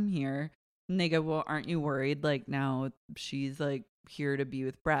left to come here. And they go, well, aren't you worried? Like, now she's like here to be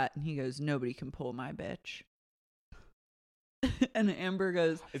with Brett. And he goes, nobody can pull my bitch. And Amber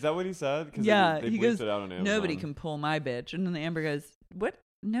goes, is that what he said? Yeah, they he goes, it out on Amazon. nobody can pull my bitch. And then Amber goes, what?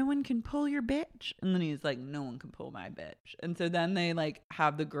 No one can pull your bitch? And then he's like, no one can pull my bitch. And so then they like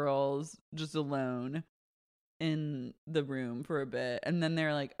have the girls just alone in the room for a bit, and then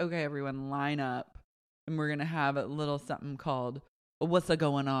they're like, okay, everyone line up, and we're gonna have a little something called what's a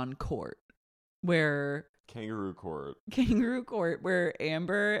going on court, where kangaroo court, where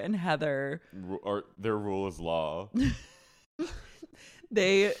Amber and Heather their rule is law.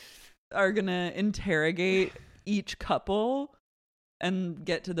 They are gonna interrogate each couple and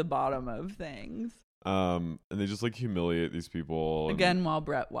get to the bottom of things, and they just like humiliate these people again while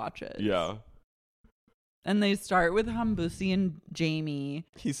Brett watches. Yeah. And they start with Hambusi and Jamie.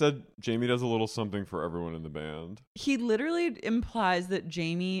 He said Jamie does a little something for everyone in the band. He literally implies that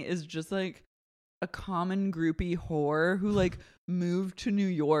Jamie is just like a common groupie whore who like moved to New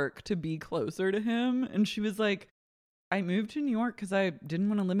York to be closer to him. And she was like, I moved to New York because I didn't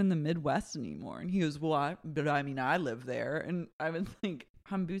want to live in the Midwest anymore. And he goes, well, I live there. And I was like,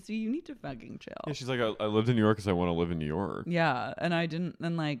 Hambusi, you need to fucking chill. Yeah, she's like, I lived in New York because I want to live in New York. Yeah. And I didn't.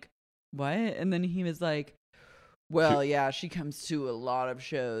 And like, what? And then he was like, well, yeah, she comes to a lot of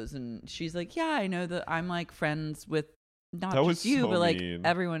shows. And she's like, yeah, I know that I'm like friends with not just you, but like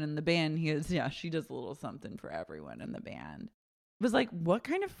everyone in the band. He goes, yeah, she does a little something for everyone in the band. It was like, what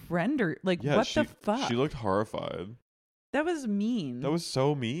kind of friend or like, what the fuck? She looked horrified. That was mean. That was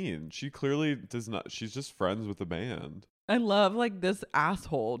so mean. She clearly does not. She's just friends with the band. I love like this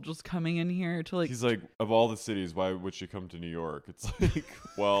asshole just coming in here to like. He's like, of all the cities, why would she come to New York? It's like,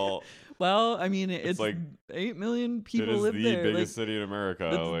 well, I mean, it's like 8 million people live there. It's the biggest city in America.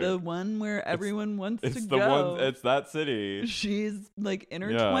 It's like, the one where everyone wants to go. It's the one. It's that city. She's like in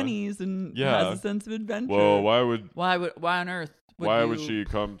her 20s and has a sense of adventure. Well, why on earth? Would she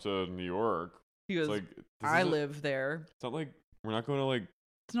come to New York? He goes, like, I live there. It's not like we're not going to like.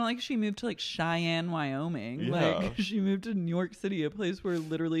 It's not like she moved to like Cheyenne, Wyoming. Yeah. Like she moved to New York City, a place where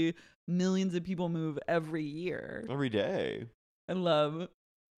literally millions of people move every year. Every day. I love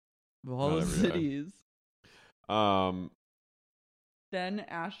all the cities. Then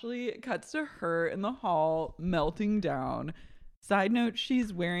Ashley cuts to her in the hall, melting down. Side note,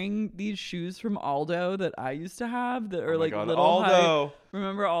 she's wearing these shoes from Aldo that I used to have that are like little Aldo. high.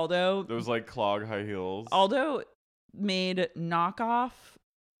 Remember Aldo? Those like clog high heels. Aldo made knockoff,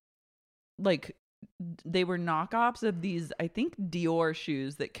 like they were knockoffs of these, I think, Dior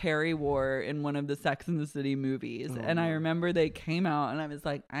shoes that Carrie wore in one of the Sex and the City movies. And I remember they came out and I was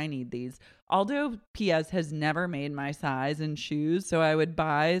like, I need these. Aldo, P.S., has never made my size in shoes. So I would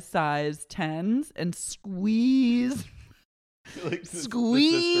buy size 10s and squeeze my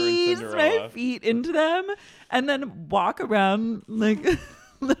feet into them and then walk around like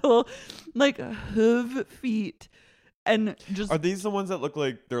little like hoof feet. And just, are these the ones that look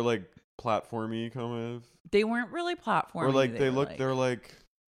like they're like platformy kind of? They weren't really platformy. Or like they're like,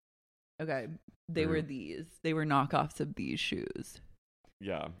 okay, They were these. They were knockoffs of these shoes.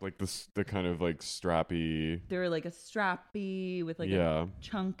 Yeah, like the kind of like strappy. They were like a strappy with like a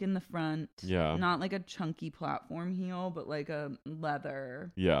chunk in the front. Yeah. Not like a chunky platform heel, but like a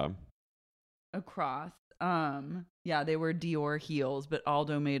leather. Yeah. Across. Yeah, they were Dior heels, but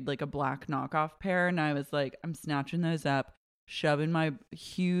Aldo made like a black knockoff pair, and I was like, I'm snatching those up, shoving my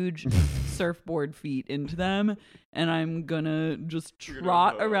huge surfboard feet into them, and I'm gonna just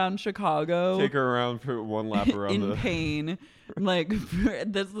trot around Chicago. Take her around for one lap around in pain. Like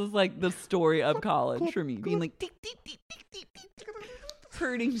this is like the story of college for me, being like tick, tick, tick, tick, tick, tick,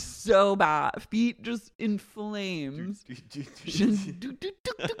 hurting so bad, feet just in flames.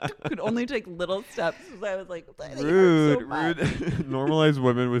 Could only take little steps because I was like, rude. Normalize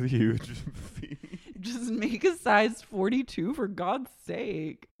women with huge feet. Just make a size 42 for God's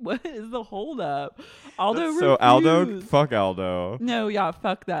sake. What is the holdup? Aldo so Aldo, fuck Aldo. No, yeah,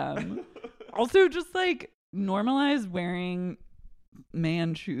 fuck them. Also, just like normalize wearing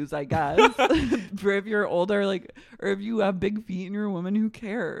man shoes, I guess. For if you're older, like, or if you have big feet and you're a woman, who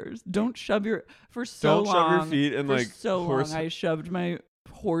cares? Don't shove your shove your feet in like so horse. Long, I shoved my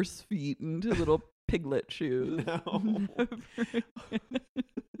horse feet into little piglet shoes. No.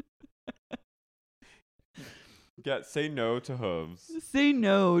 Yeah, say no to hooves. Say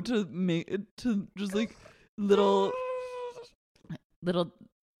no to just like little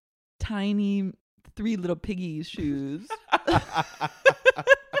tiny 3 little piggy shoes. I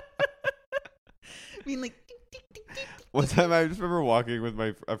mean, like. One time I just remember walking with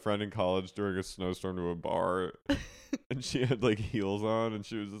a friend in college during a snowstorm to a bar, and she had like heels on, and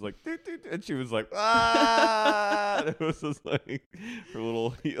she was just like, and she was like, ah! And it was just like her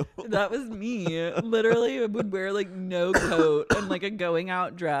little heel. That was me. Literally, I would wear like no coat and like a going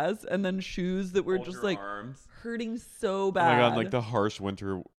out dress, and then shoes that were Hold just your like arms. Hurting so bad. Oh my God, like the harsh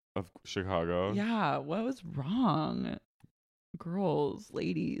winter of Chicago. Yeah, what was wrong? Girls,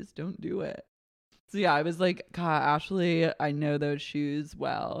 ladies, don't do it. So yeah, I was like, God, Ashley, I know those shoes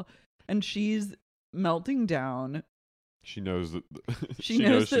well. And she's melting down. She knows that she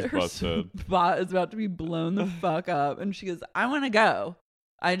knows that she's her busted. spot is about to be blown the fuck up. And she goes, I want to go.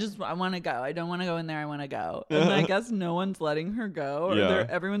 I want to go. I don't want to go in there. I want to go. And I guess no one's letting her go. Or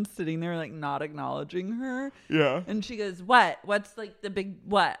everyone's sitting there like not acknowledging her. Yeah. And she goes, what? What's like the big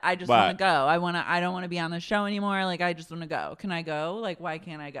what? I just want to go. I don't want to be on the show anymore. Like, I just want to go. Can I go? Like, why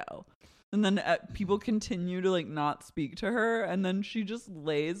can't I go? And then people continue to like not speak to her. And then she just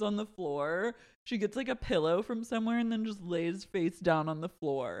lays on the floor. She gets like a pillow from somewhere and then just lays face down on the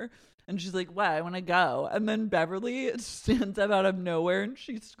floor. And she's like, what? I want to go. And then Beverly stands up out of nowhere and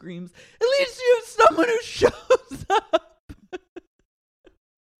she screams, at least you have someone who shows up.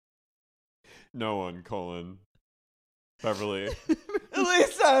 No one, Colin. Beverly. At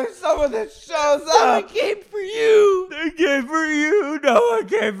least I have someone that shows up. Someone came for you. They came for you. No one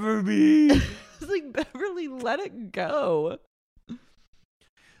came for me. It's like, Beverly, let it go.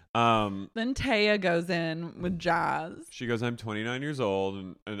 Then Taya goes in with Jazz. She goes, I'm 29 years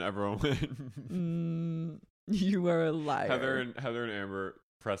old, and everyone went, you are a liar. Heather and Amber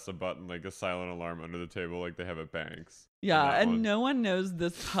press a button, like a silent alarm under the table, like they have at banks. Yeah, and no one knows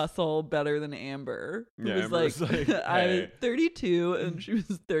this hustle better than Amber. Who was Amber's like hey. I was 32 and she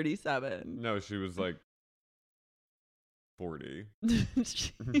was 37. No, she was like 40.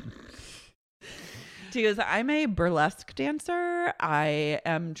 She goes, I'm a burlesque dancer. I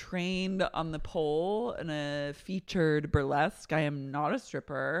am trained on the pole in a featured burlesque. I am not a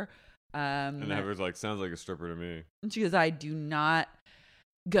stripper. And Heather's like, sounds like a stripper to me. And she goes, I do not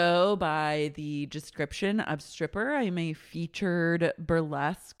go by the description of stripper. I'm a featured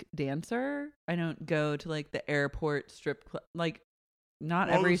burlesque dancer. I don't go to like the airport strip club. Like, not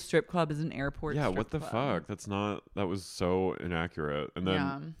every strip club is an airport strip club. Yeah, what the fuck? That was so inaccurate. And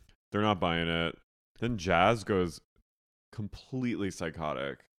then they're not buying it. Then Jazz goes completely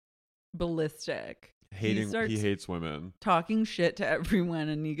psychotic. Ballistic. He hates women. Talking shit to everyone,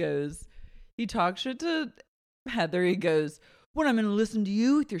 and he talks shit to Heather. He goes, what, I'm going to listen to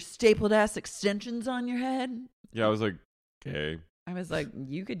you with your stapled ass extensions on your head? Yeah, I was like, gay. I was like,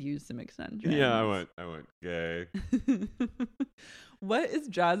 you could use some extensions. Yeah, I went gay. What is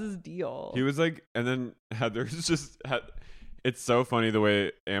Jazz's deal? He was like, and then Heather's just it's so funny the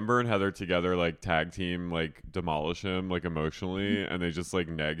way Amber and Heather together like tag team, like demolish him like emotionally, and they just like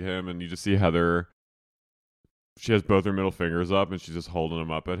neg him, and you just see Heather, she has both her middle fingers up and she's just holding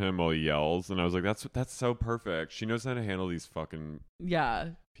them up at him while he yells, and I was like, that's so perfect. She knows how to handle these fucking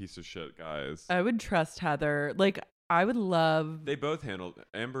piece of shit guys. I would trust Heather. Like, I would love. They both handle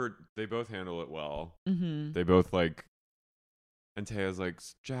it well. Mm-hmm. They both like And Taya's like,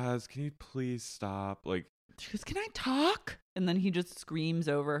 Jazz, can you please stop? Like, she goes, can I talk? And then he just screams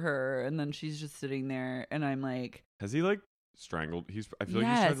over her, and then she's just sitting there, and I'm like, has he like strangled? I feel like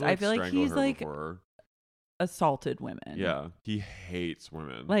Yes, he's tried to like I feel like strangle he's, her like, before. assaulted women. Yeah, he hates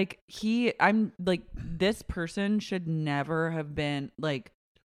women. Like I'm like, this person should never have been like,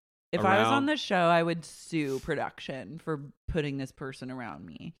 if I was on the show, I would sue production for putting this person around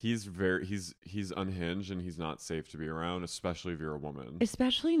me. He's unhinged and he's not safe to be around, especially if you're a woman.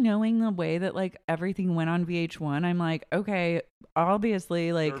 Especially knowing the way that like everything went on VH1. I'm like, okay,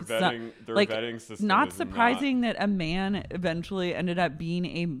 obviously like their vetting system not is surprising that a man eventually ended up being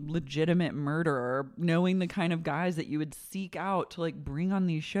a legitimate murderer, knowing the kind of guys that you would seek out to like bring on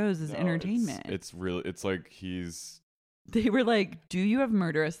these shows as entertainment. It's like they were like, do you have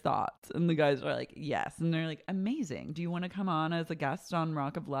murderous thoughts? And the guys were like, yes. And they're like, amazing. Do you want to come on as a guest on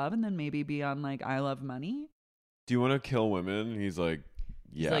Rock of Love and then maybe be on like I Love Money? Do you want to kill women? And he's like,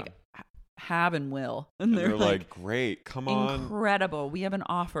 yeah. He's like, have and will. And they're like, great, come on. Incredible. We have an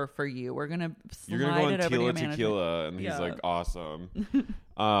offer for you. We're going to You're going to go on it over to your Tequila. And he's like, awesome.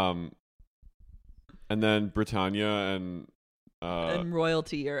 And then Britannia and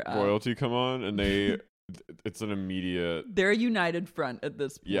Royalty come on, and it's an immediate... They're a united front at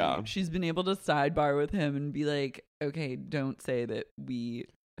this point. Yeah. She's been able to sidebar with him and be like, okay, don't say that we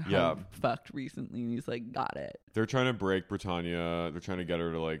have fucked recently. And he's like, got it. They're trying to break Britannia. They're trying to get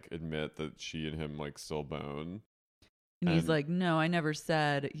her to like admit that she and him like still bone. And he's like, no, I never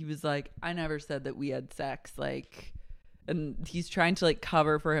said. He was like, I never said that we had sex. Like, and he's trying to like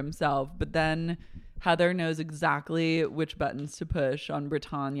cover for himself. But then Heather knows exactly which buttons to push on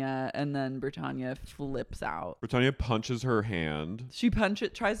Britannia, and then Britannia flips out. Britannia punches her hand. She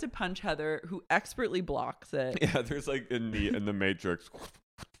tries to punch Heather, who expertly blocks it. Yeah, there's like in the Matrix.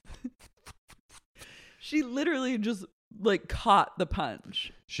 She literally just like caught the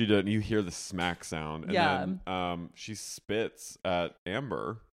punch. She did. You hear the smack sound, and yeah. Then she spits at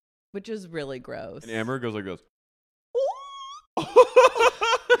Amber, which is really gross. And Amber goes like this.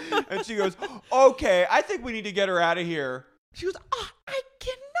 And she goes, okay, I think we need to get her out of here. She goes, I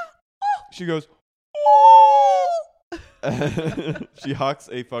cannot. She goes, she hucks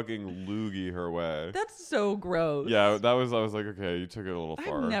a fucking loogie her way. That's so gross. Yeah, I was like, okay, you took it a little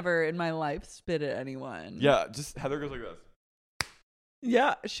far. I've never in my life spit at anyone. Yeah, just Heather goes like this.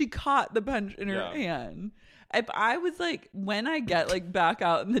 Yeah, she caught the punch in her hand. If I was like, when I get like back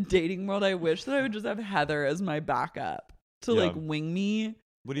out in the dating world, I wish that I would just have Heather as my backup to like wing me.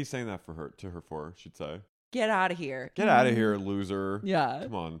 What are you saying that to her for? She'd say, "Get out of here! Get out of here, loser!" Yeah,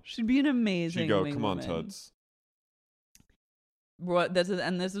 come on. She'd be an amazing. She'd go, wing "Come on, woman. Toots."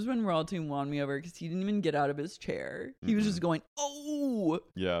 This is when Royalty won me over because he didn't even get out of his chair. He was just going, "Oh!"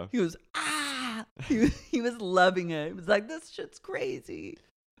 Yeah. He was He was loving it. He was like, "This shit's crazy."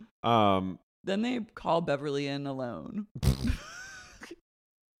 Then they call Beverly in alone.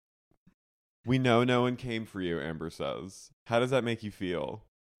 We know no one came for you, Amber says. How does that make you feel?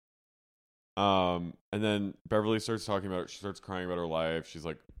 And then Beverly starts talking about it. She starts crying about her life. She's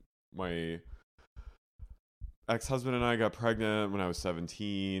like, my ex-husband and I got pregnant when I was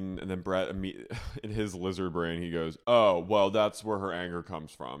 17. And then Brett, in his lizard brain, he goes, oh, well, that's where her anger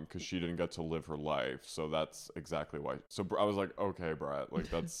comes from because she didn't get to live her life. So that's exactly why. So I was like, okay, Brett, like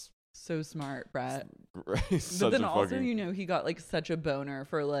that's... So smart, Brett. But then also, he got like such a boner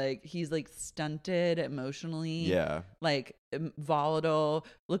for like, he's like stunted emotionally. Yeah. Like volatile,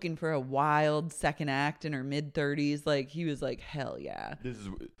 looking for a wild second act in her mid-30s. Like he was like, hell yeah.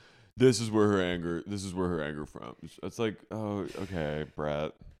 This is where her anger from. It's like, oh, okay,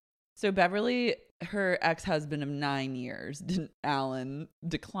 Brett. So Beverly, her ex-husband of 9 years, Alan,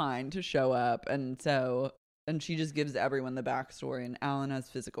 declined to show up. And she just gives everyone the backstory, and Alan has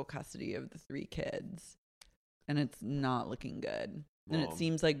physical custody of the 3 kids. And it's not looking good. And it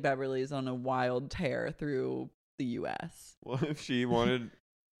seems like Beverly's on a wild tear through the U.S. Well, if she wanted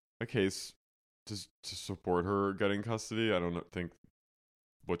a case to support her getting custody, I don't think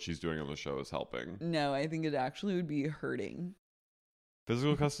what she's doing on the show is helping. No, I think it actually would be hurting.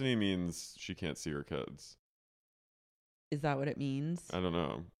 Physical custody means she can't see her kids. Is that what it means? I don't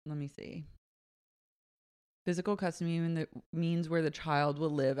know. Let me see. Physical custody means where the child will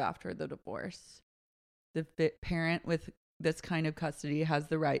live after the divorce. The parent with this kind of custody has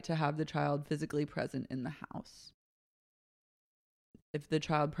the right to have the child physically present in the house. If the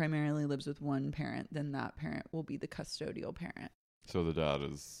child primarily lives with one parent, then that parent will be the custodial parent. So the dad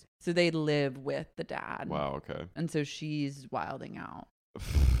is... So they live with the dad. Wow, okay. And so she's wilding out.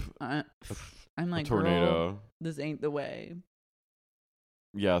 I'm like, tornado. Girl, this ain't the way.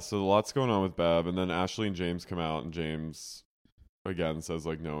 Yeah, so lots going on with Bev, and then Ashley and James come out, and James again says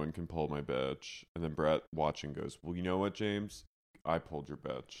like, no one can pull my bitch. And then Brett watching goes, well, you know what, James? I pulled your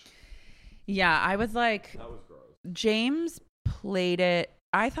bitch. Yeah, I was like, That was gross. James played it.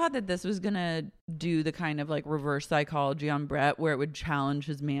 I thought that this was going to do the kind of like reverse psychology on Brett where it would challenge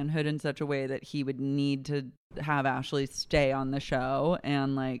his manhood in such a way that he would need to have Ashley stay on the show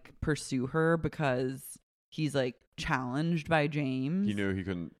and like pursue her because he's like challenged by James. He knew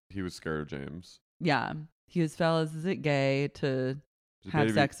he was scared of James. Yeah. He was, fellas, is it gay to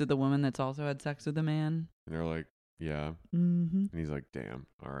have sex with a woman that's also had sex with a man? And they're like, yeah. Mm-hmm. And he's like, damn,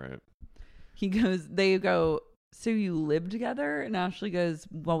 all right. They go, so you live together? And Ashley goes,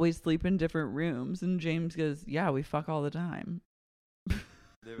 well, we sleep in different rooms. And James goes, yeah, we fuck all the time.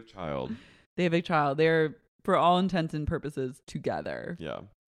 They have a child. They're, for all intents and purposes, together. Yeah.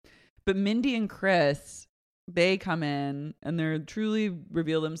 But Mindy and Chris, they come in and they're truly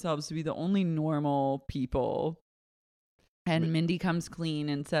reveal themselves to be the only normal people. And Mindy comes clean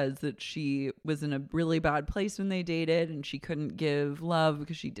and says that she was in a really bad place when they dated and she couldn't give love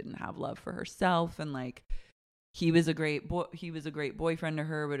because she didn't have love for herself. And like, he was a great boyfriend to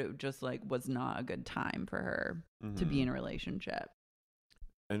her, but it just like was not a good time for her to be in a relationship.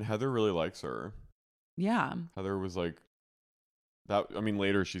 And Heather really likes her. Yeah. Heather was like that. I mean,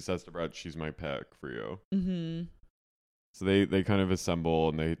 later she says to Brett, she's my pick for you. Mm-hmm. So they kind of assemble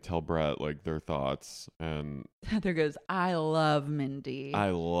and they tell Brett like their thoughts. And Heather goes, I love Mindy. I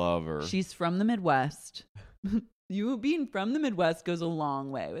love her. She's from the Midwest. You being from the Midwest goes a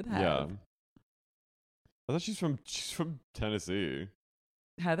long way with Heather. Yeah. I thought she's from Tennessee.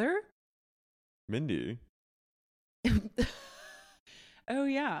 Heather? Mindy. Oh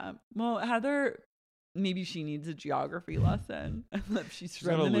yeah. Well, Heather, maybe she needs a geography lesson. She's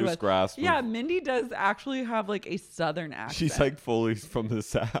from got the a Midwest. loose grasp. Yeah, Mindy does actually have like a Southern accent. She's like fully from the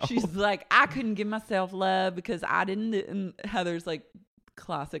South. She's like, I couldn't give myself love because I didn't. And Heather's like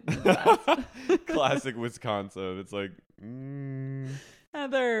classic Midwest. Classic Wisconsin. It's like,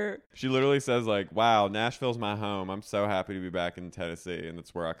 Heather. She literally says like, wow, Nashville's my home. I'm so happy to be back in Tennessee and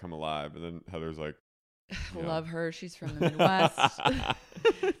that's where I come alive. And then Heather's like, yeah. Love her. She's from the Midwest.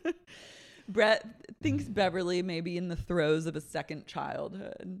 Brett thinks Beverly may be in the throes of a second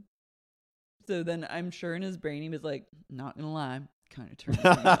childhood. So then I'm sure in his brain he was like, not gonna lie, kind of turns me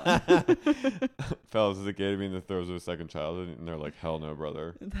on. Fellas, is it gay to be in the throes of a second childhood? And they're like, hell no,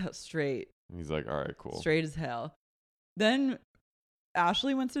 brother. That's straight. And he's like, all right, cool. Straight as hell. Then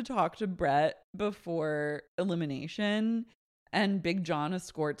Ashley wants to talk to Brett before elimination, and Big John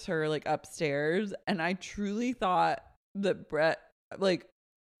escorts her like upstairs. And I truly thought that Brett, like,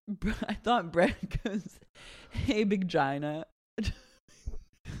 I thought Brett goes, hey, Big Gina.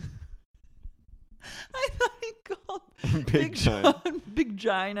 I thought he called Big John Big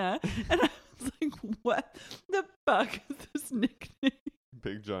Gina. And I was like, what the fuck is this nickname?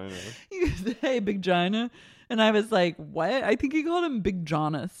 Big Gina. He goes, hey, Big Gina. And I was like, what? I think he called him Big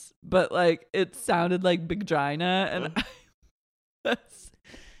Jonas, but like it sounded like Big Gina. And I was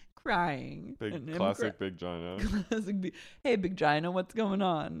crying. Classic Big Gina. Hey, Big Gina, what's going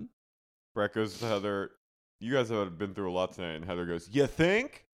on? Brett goes to Heather, you guys have been through a lot tonight. And Heather goes, you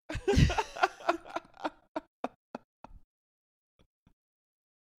think?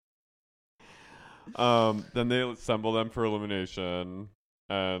 Then they assemble them for elimination,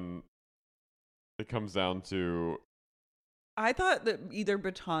 and it comes down to, I thought that either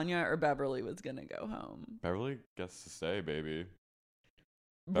Britannia or Beverly was gonna go home. Beverly gets to stay, baby.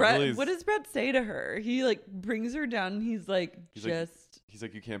 Brett, what does Brett say to her? He like brings her down and he's like, he's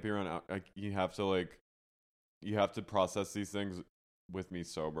like, you can't be around, you have to process these things with me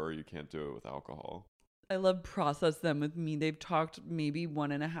sober. You can't do it with alcohol. I love process them with me. They've talked maybe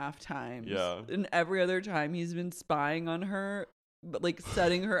 1.5 times. Yeah. And every other time he's been spying on her, but like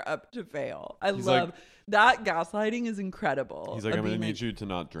setting her up to fail. He's love like, that gaslighting is incredible. He's like, I'm going to need you to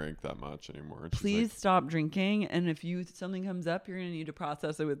not drink that much anymore. Please stop drinking. And if something comes up, you're going to need to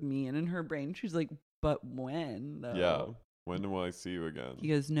process it with me. And in her brain, she's like, but when though? Yeah. When will I see you again? He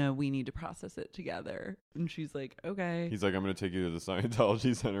goes, no, we need to process it together. And she's like, okay. He's like, I'm going to take you to the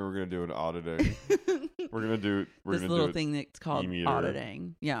Scientology Center. We're going to do an auditing. We're going to do this little thing that's called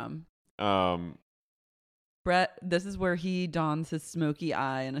auditing. Yeah. Brett, this is where he dons his smoky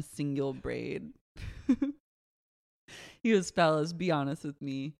eye and a single braid. He goes, fellas, be honest with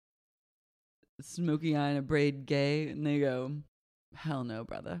me. Smoky eye and a braid gay? And they go, hell no,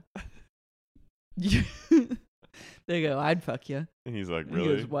 brother. They go, I'd fuck you. And he's like, and really?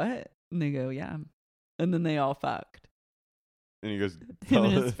 He goes, what? And they go, yeah. And then they all fucked. And he goes, him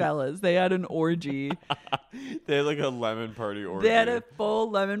and his fellas. They had an orgy. They had like a lemon party orgy. They had a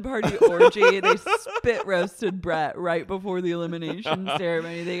full lemon party orgy. They spit roasted Brett right before the elimination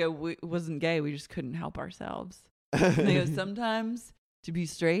ceremony. They go, it wasn't gay. We just couldn't help ourselves. And they go, sometimes to be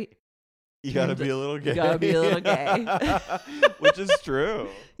straight, you gotta be a little gay. You gotta be a little gay. Which is true.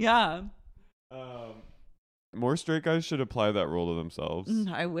 Yeah. More straight guys should apply that rule to themselves.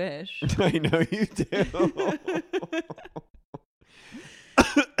 I wish. I know you do.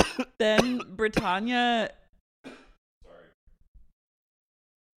 Then Britannia. Sorry.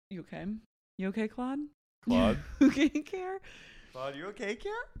 You okay? You okay, Claude? Claude? Okay, Care? Claude, you okay,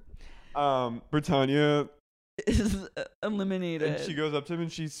 Care? Britannia is eliminated. And she goes up to him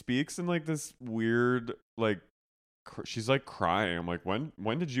and she speaks in like this weird, like, she's like crying. I'm like,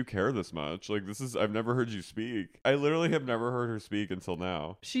 when did you care this much? Like, I've never heard you speak. I literally have never heard her speak until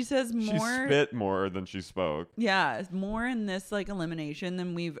now. She says more. She spit more than she spoke. Yeah, more in this like elimination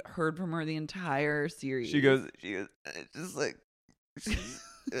than we've heard from her the entire series. She goes, just like,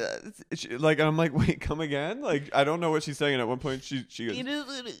 like, I'm like, wait, come again? Like, I don't know what she's saying. And at one point, she goes,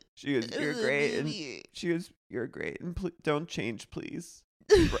 you're great, and she goes, you're great, and don't change, please.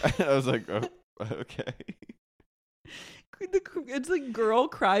 I was like, oh, okay. It's like girl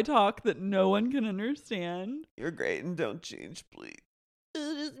cry talk that no one can understand. You're great and don't change, please.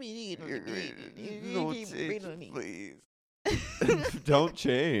 You're great. Don't change, please. Don't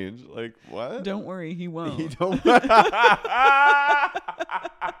change. Like, what? Don't worry, he won't. He don't.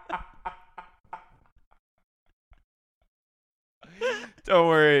 Don't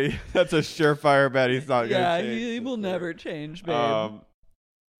worry. That's a surefire bet. He's not going to change. Yeah, he will never change, babe.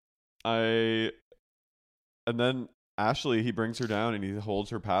 And then Ashley, he brings her down and he holds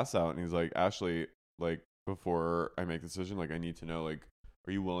her pass out and he's like, Ashley, like, before I make the decision, like, I need to know, like,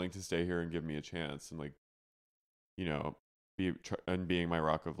 are you willing to stay here and give me a chance and, like, you know, being my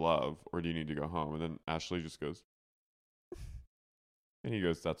rock of love, or do you need to go home? And then Ashley just goes, and he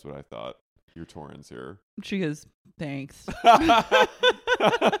goes, that's what I thought. Your Torrens here. She goes, thanks.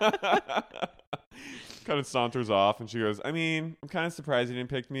 Kind of saunters off and she goes, I mean, I'm kind of surprised you didn't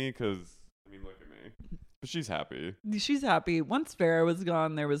pick me because, I mean, look at me. But she's happy. She's happy. Once Farrah was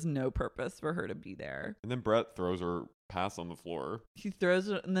gone, there was no purpose for her to be there. And then Brett throws her pass on the floor. He throws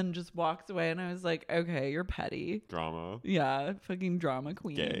it and then just walks away. And I was like, okay, you're petty. Drama. Yeah, fucking drama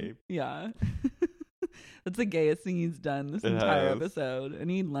queen. Gay. Yeah. That's the gayest thing he's done this entire episode. And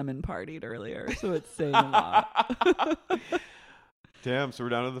he lemon partied earlier, so it's saying a lot. Damn, so we're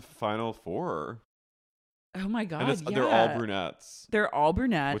down to the final four. Oh my God, and they're all brunettes. They're all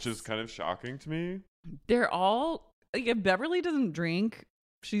brunettes. Which is kind of shocking to me. They're all, like, if Beverly doesn't drink,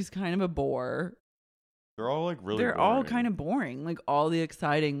 she's kind of a bore. They're all, like, really They're boring. all kind of boring. Like, all the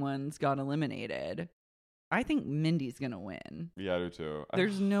exciting ones got eliminated. I think Mindy's going to win. Yeah, I do too.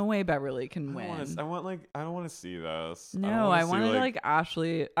 There's no way Beverly can win. I don't want to see this. No, I wanted, like,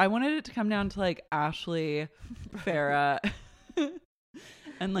 Ashley. I wanted it to come down to, like, Ashley, Farrah,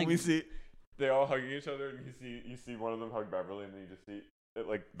 and, like... We see... They all hugging each other, and you see one of them hug Beverly, and then you just see it,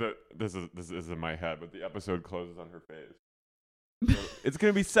 like, this is in my head, but the episode closes on her face. So, it's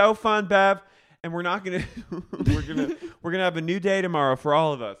gonna be so fun, Bev, and we're gonna have a new day tomorrow for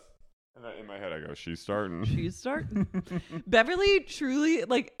all of us. And in my head, I go, she's starting. Beverly truly,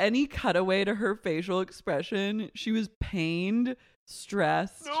 like, any cutaway to her facial expression, she was pained,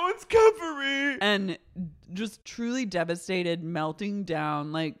 stressed. No one's come for me. And just truly devastated, melting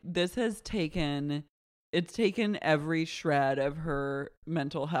down. Like, this has taken every shred of her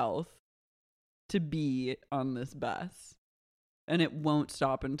mental health to be on this bus. And it won't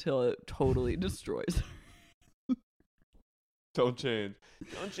stop until it totally destroys her. Don't change.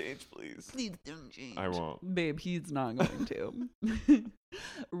 Don't change, please. Please don't change. I won't. Babe, he's not going to.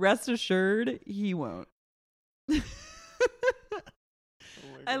 Rest assured, he won't.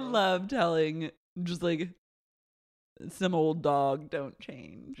 I love telling just like some old dog, don't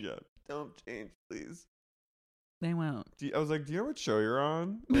change. Yeah, don't change, please. They won't. I was like, do you know what show you're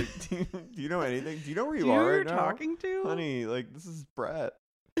on? Like, do you know anything? Do you know where you are right now? Talking to? Honey, like, this is Brett.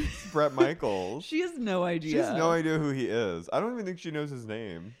 This is Brett Michaels. She has no idea. She has no idea who he is. I don't even think she knows his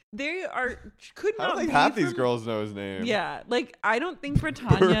name. They could not. I don't think half these girls know his name. Yeah, like, I don't think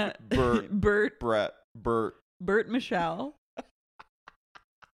Britannia, Bert Michelle.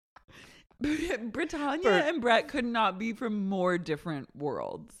 Britannia and Brett could not be from more different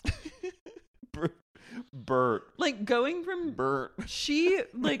worlds. Bert. Like, going from Bert. She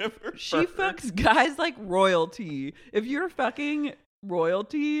fucks guys like royalty. If you're fucking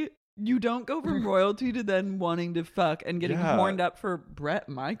royalty, you don't go from royalty to then wanting to fuck and getting horned up for Bert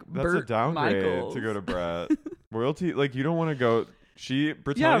That's a downgrade Michaels. to go to Brett. Royalty, like, you don't want to go.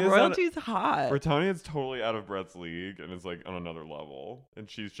 Britannia's Royalty's hot. Britannia's totally out of Brett's league and is like on another level. And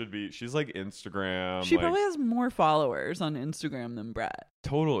she's like Instagram. She probably has more followers on Instagram than Brett.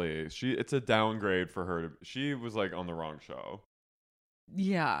 Totally. It's a downgrade for her. She was like on the wrong show.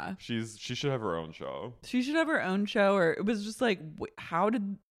 Yeah. She should have her own show. She should have her own show, or it was just like, how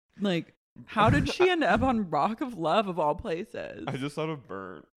did she end up on Rock of Love of all places? I just thought of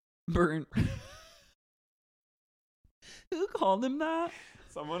Burnt. Who called him that?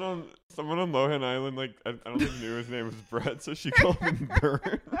 Someone on Lohan Island, like, I don't think knew his name was Brett, so she called him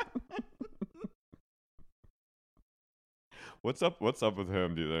Burnt. What's up with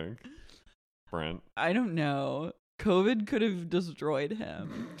him, do you think? Brent? I don't know. COVID could have destroyed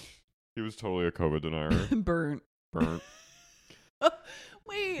him. He was totally a COVID denier. Burnt.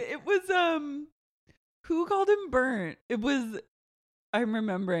 Wait, it was who called him Burnt? It was, I'm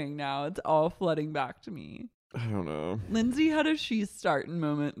remembering now. It's all flooding back to me. I don't know. Lindsay had a she's starting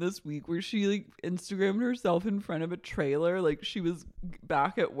moment this week where she like Instagrammed herself in front of a trailer like she was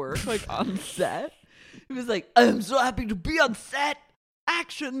back at work, like on set. It was like, I'm so happy to be on set.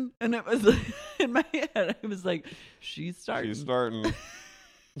 Action. And it was like, in my head, I was like, she's starting.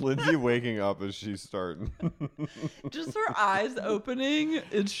 Lindsay waking up as she's starting. Just her eyes opening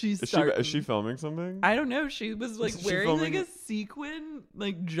and she's starting. Is she filming something? I don't know. She was like wearing like a sequin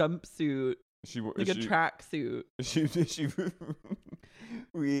like jumpsuit. A tracksuit. She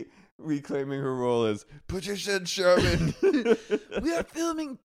reclaiming her role as Patricia Sherman. We are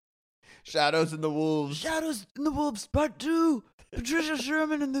filming Shadows in the Wolves. Part 2. Patricia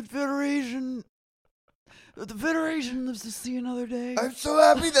Sherman and the Federation. The Federation lives to see another day. I'm so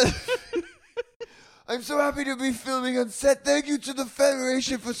happy to be filming on set. Thank you to the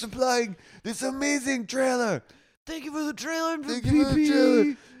Federation for supplying this amazing trailer. Thank you for the trailer and Thank you for the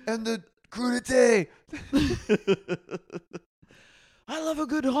trailer and the crudité. I love a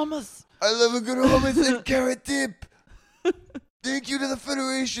good hummus and carrot dip. Thank you to the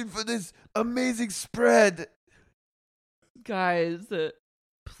Federation for this amazing spread. Guys,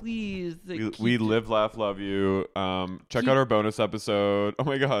 please. We live, laugh, love you. Check out our bonus episode. Oh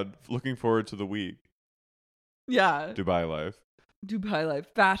my God. Looking forward to the week. Yeah. Dubai Life.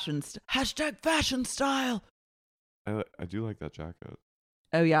 Fashion. #fashion style. I do like that jacket.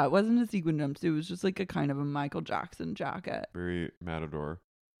 Oh yeah, it wasn't a sequin jumpsuit. It was just like a kind of a Michael Jackson jacket. Very Matador.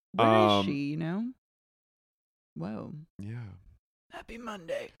 Where is she, you know? Whoa. Yeah. Happy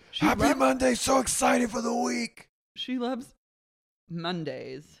Monday. Monday. So excited for the week. She loves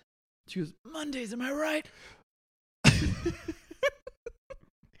Mondays. She goes, Mondays, am I right?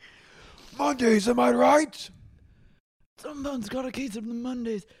 Mondays, am I right? Someone's got a case of the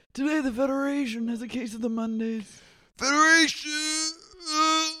Mondays. Today the Federation has a case of the Mondays. Federation.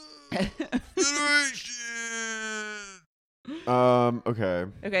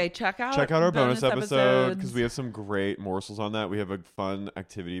 Okay, check out our bonus episode because we have some great morsels on that. We have a fun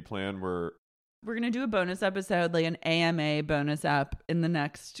activity plan where we're gonna do a bonus episode, like an AMA bonus app in the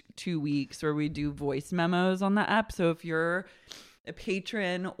next 2 weeks where we do voice memos on the app. So if you're a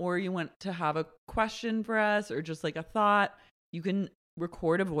patron or you want to have a question for us or just like a thought, you can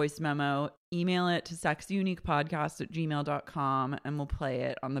record a voice memo, email it to sexyuniquepodcast@gmail.com, and we'll play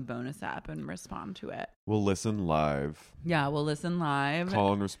it on the bonus app and respond to it. We'll listen live. Yeah, we'll listen live.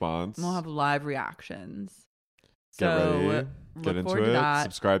 Call and response. And we'll have live reactions. Get ready. Get into it. That.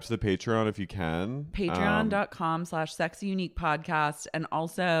 Subscribe to the Patreon if you can. Patreon.com/sexyuniquepodcast. And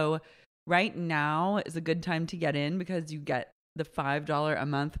also, right now is a good time to get in because you get the $5 a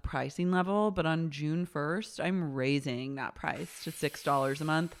month pricing level, but on June 1st, I'm raising that price to $6 a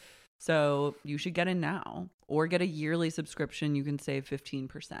month. So you should get in now or get a yearly subscription. You can save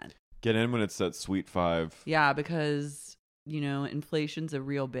 15%. Get in when it's at Sweet 5. Yeah, because, you know, inflation's a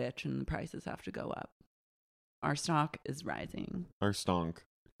real bitch and the prices have to go up. Our stock is rising. Our stonk.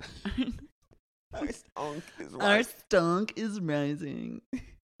 Our stonk is rising.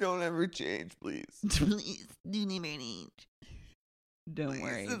 Don't ever change, please. Please, do never change. Don't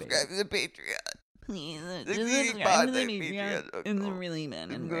worry. Subscribe to the Patreon. Please, subscribe to the Patreon. It's really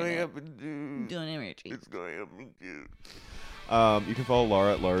bad. It's going up in June. Don't ever change. It's going up in June. You can follow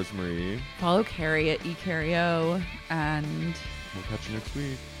Laura at Lars Marie. Follow Carrie at eCario. And we'll catch you next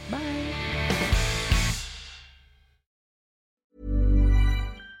week. Bye.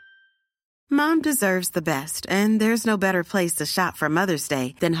 Mom deserves the best, and there's no better place to shop for Mother's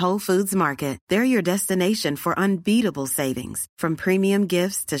Day than Whole Foods Market. They're your destination for unbeatable savings, from premium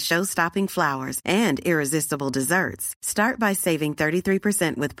gifts to show-stopping flowers and irresistible desserts. Start by saving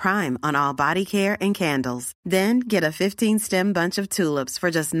 33% with Prime on all body care and candles. Then get a 15-stem bunch of tulips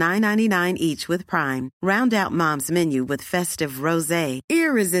for just $9.99 each with Prime. Round out Mom's menu with festive rosé,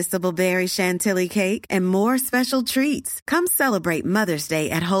 irresistible berry chantilly cake, and more special treats. Come celebrate Mother's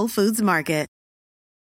Day at Whole Foods Market.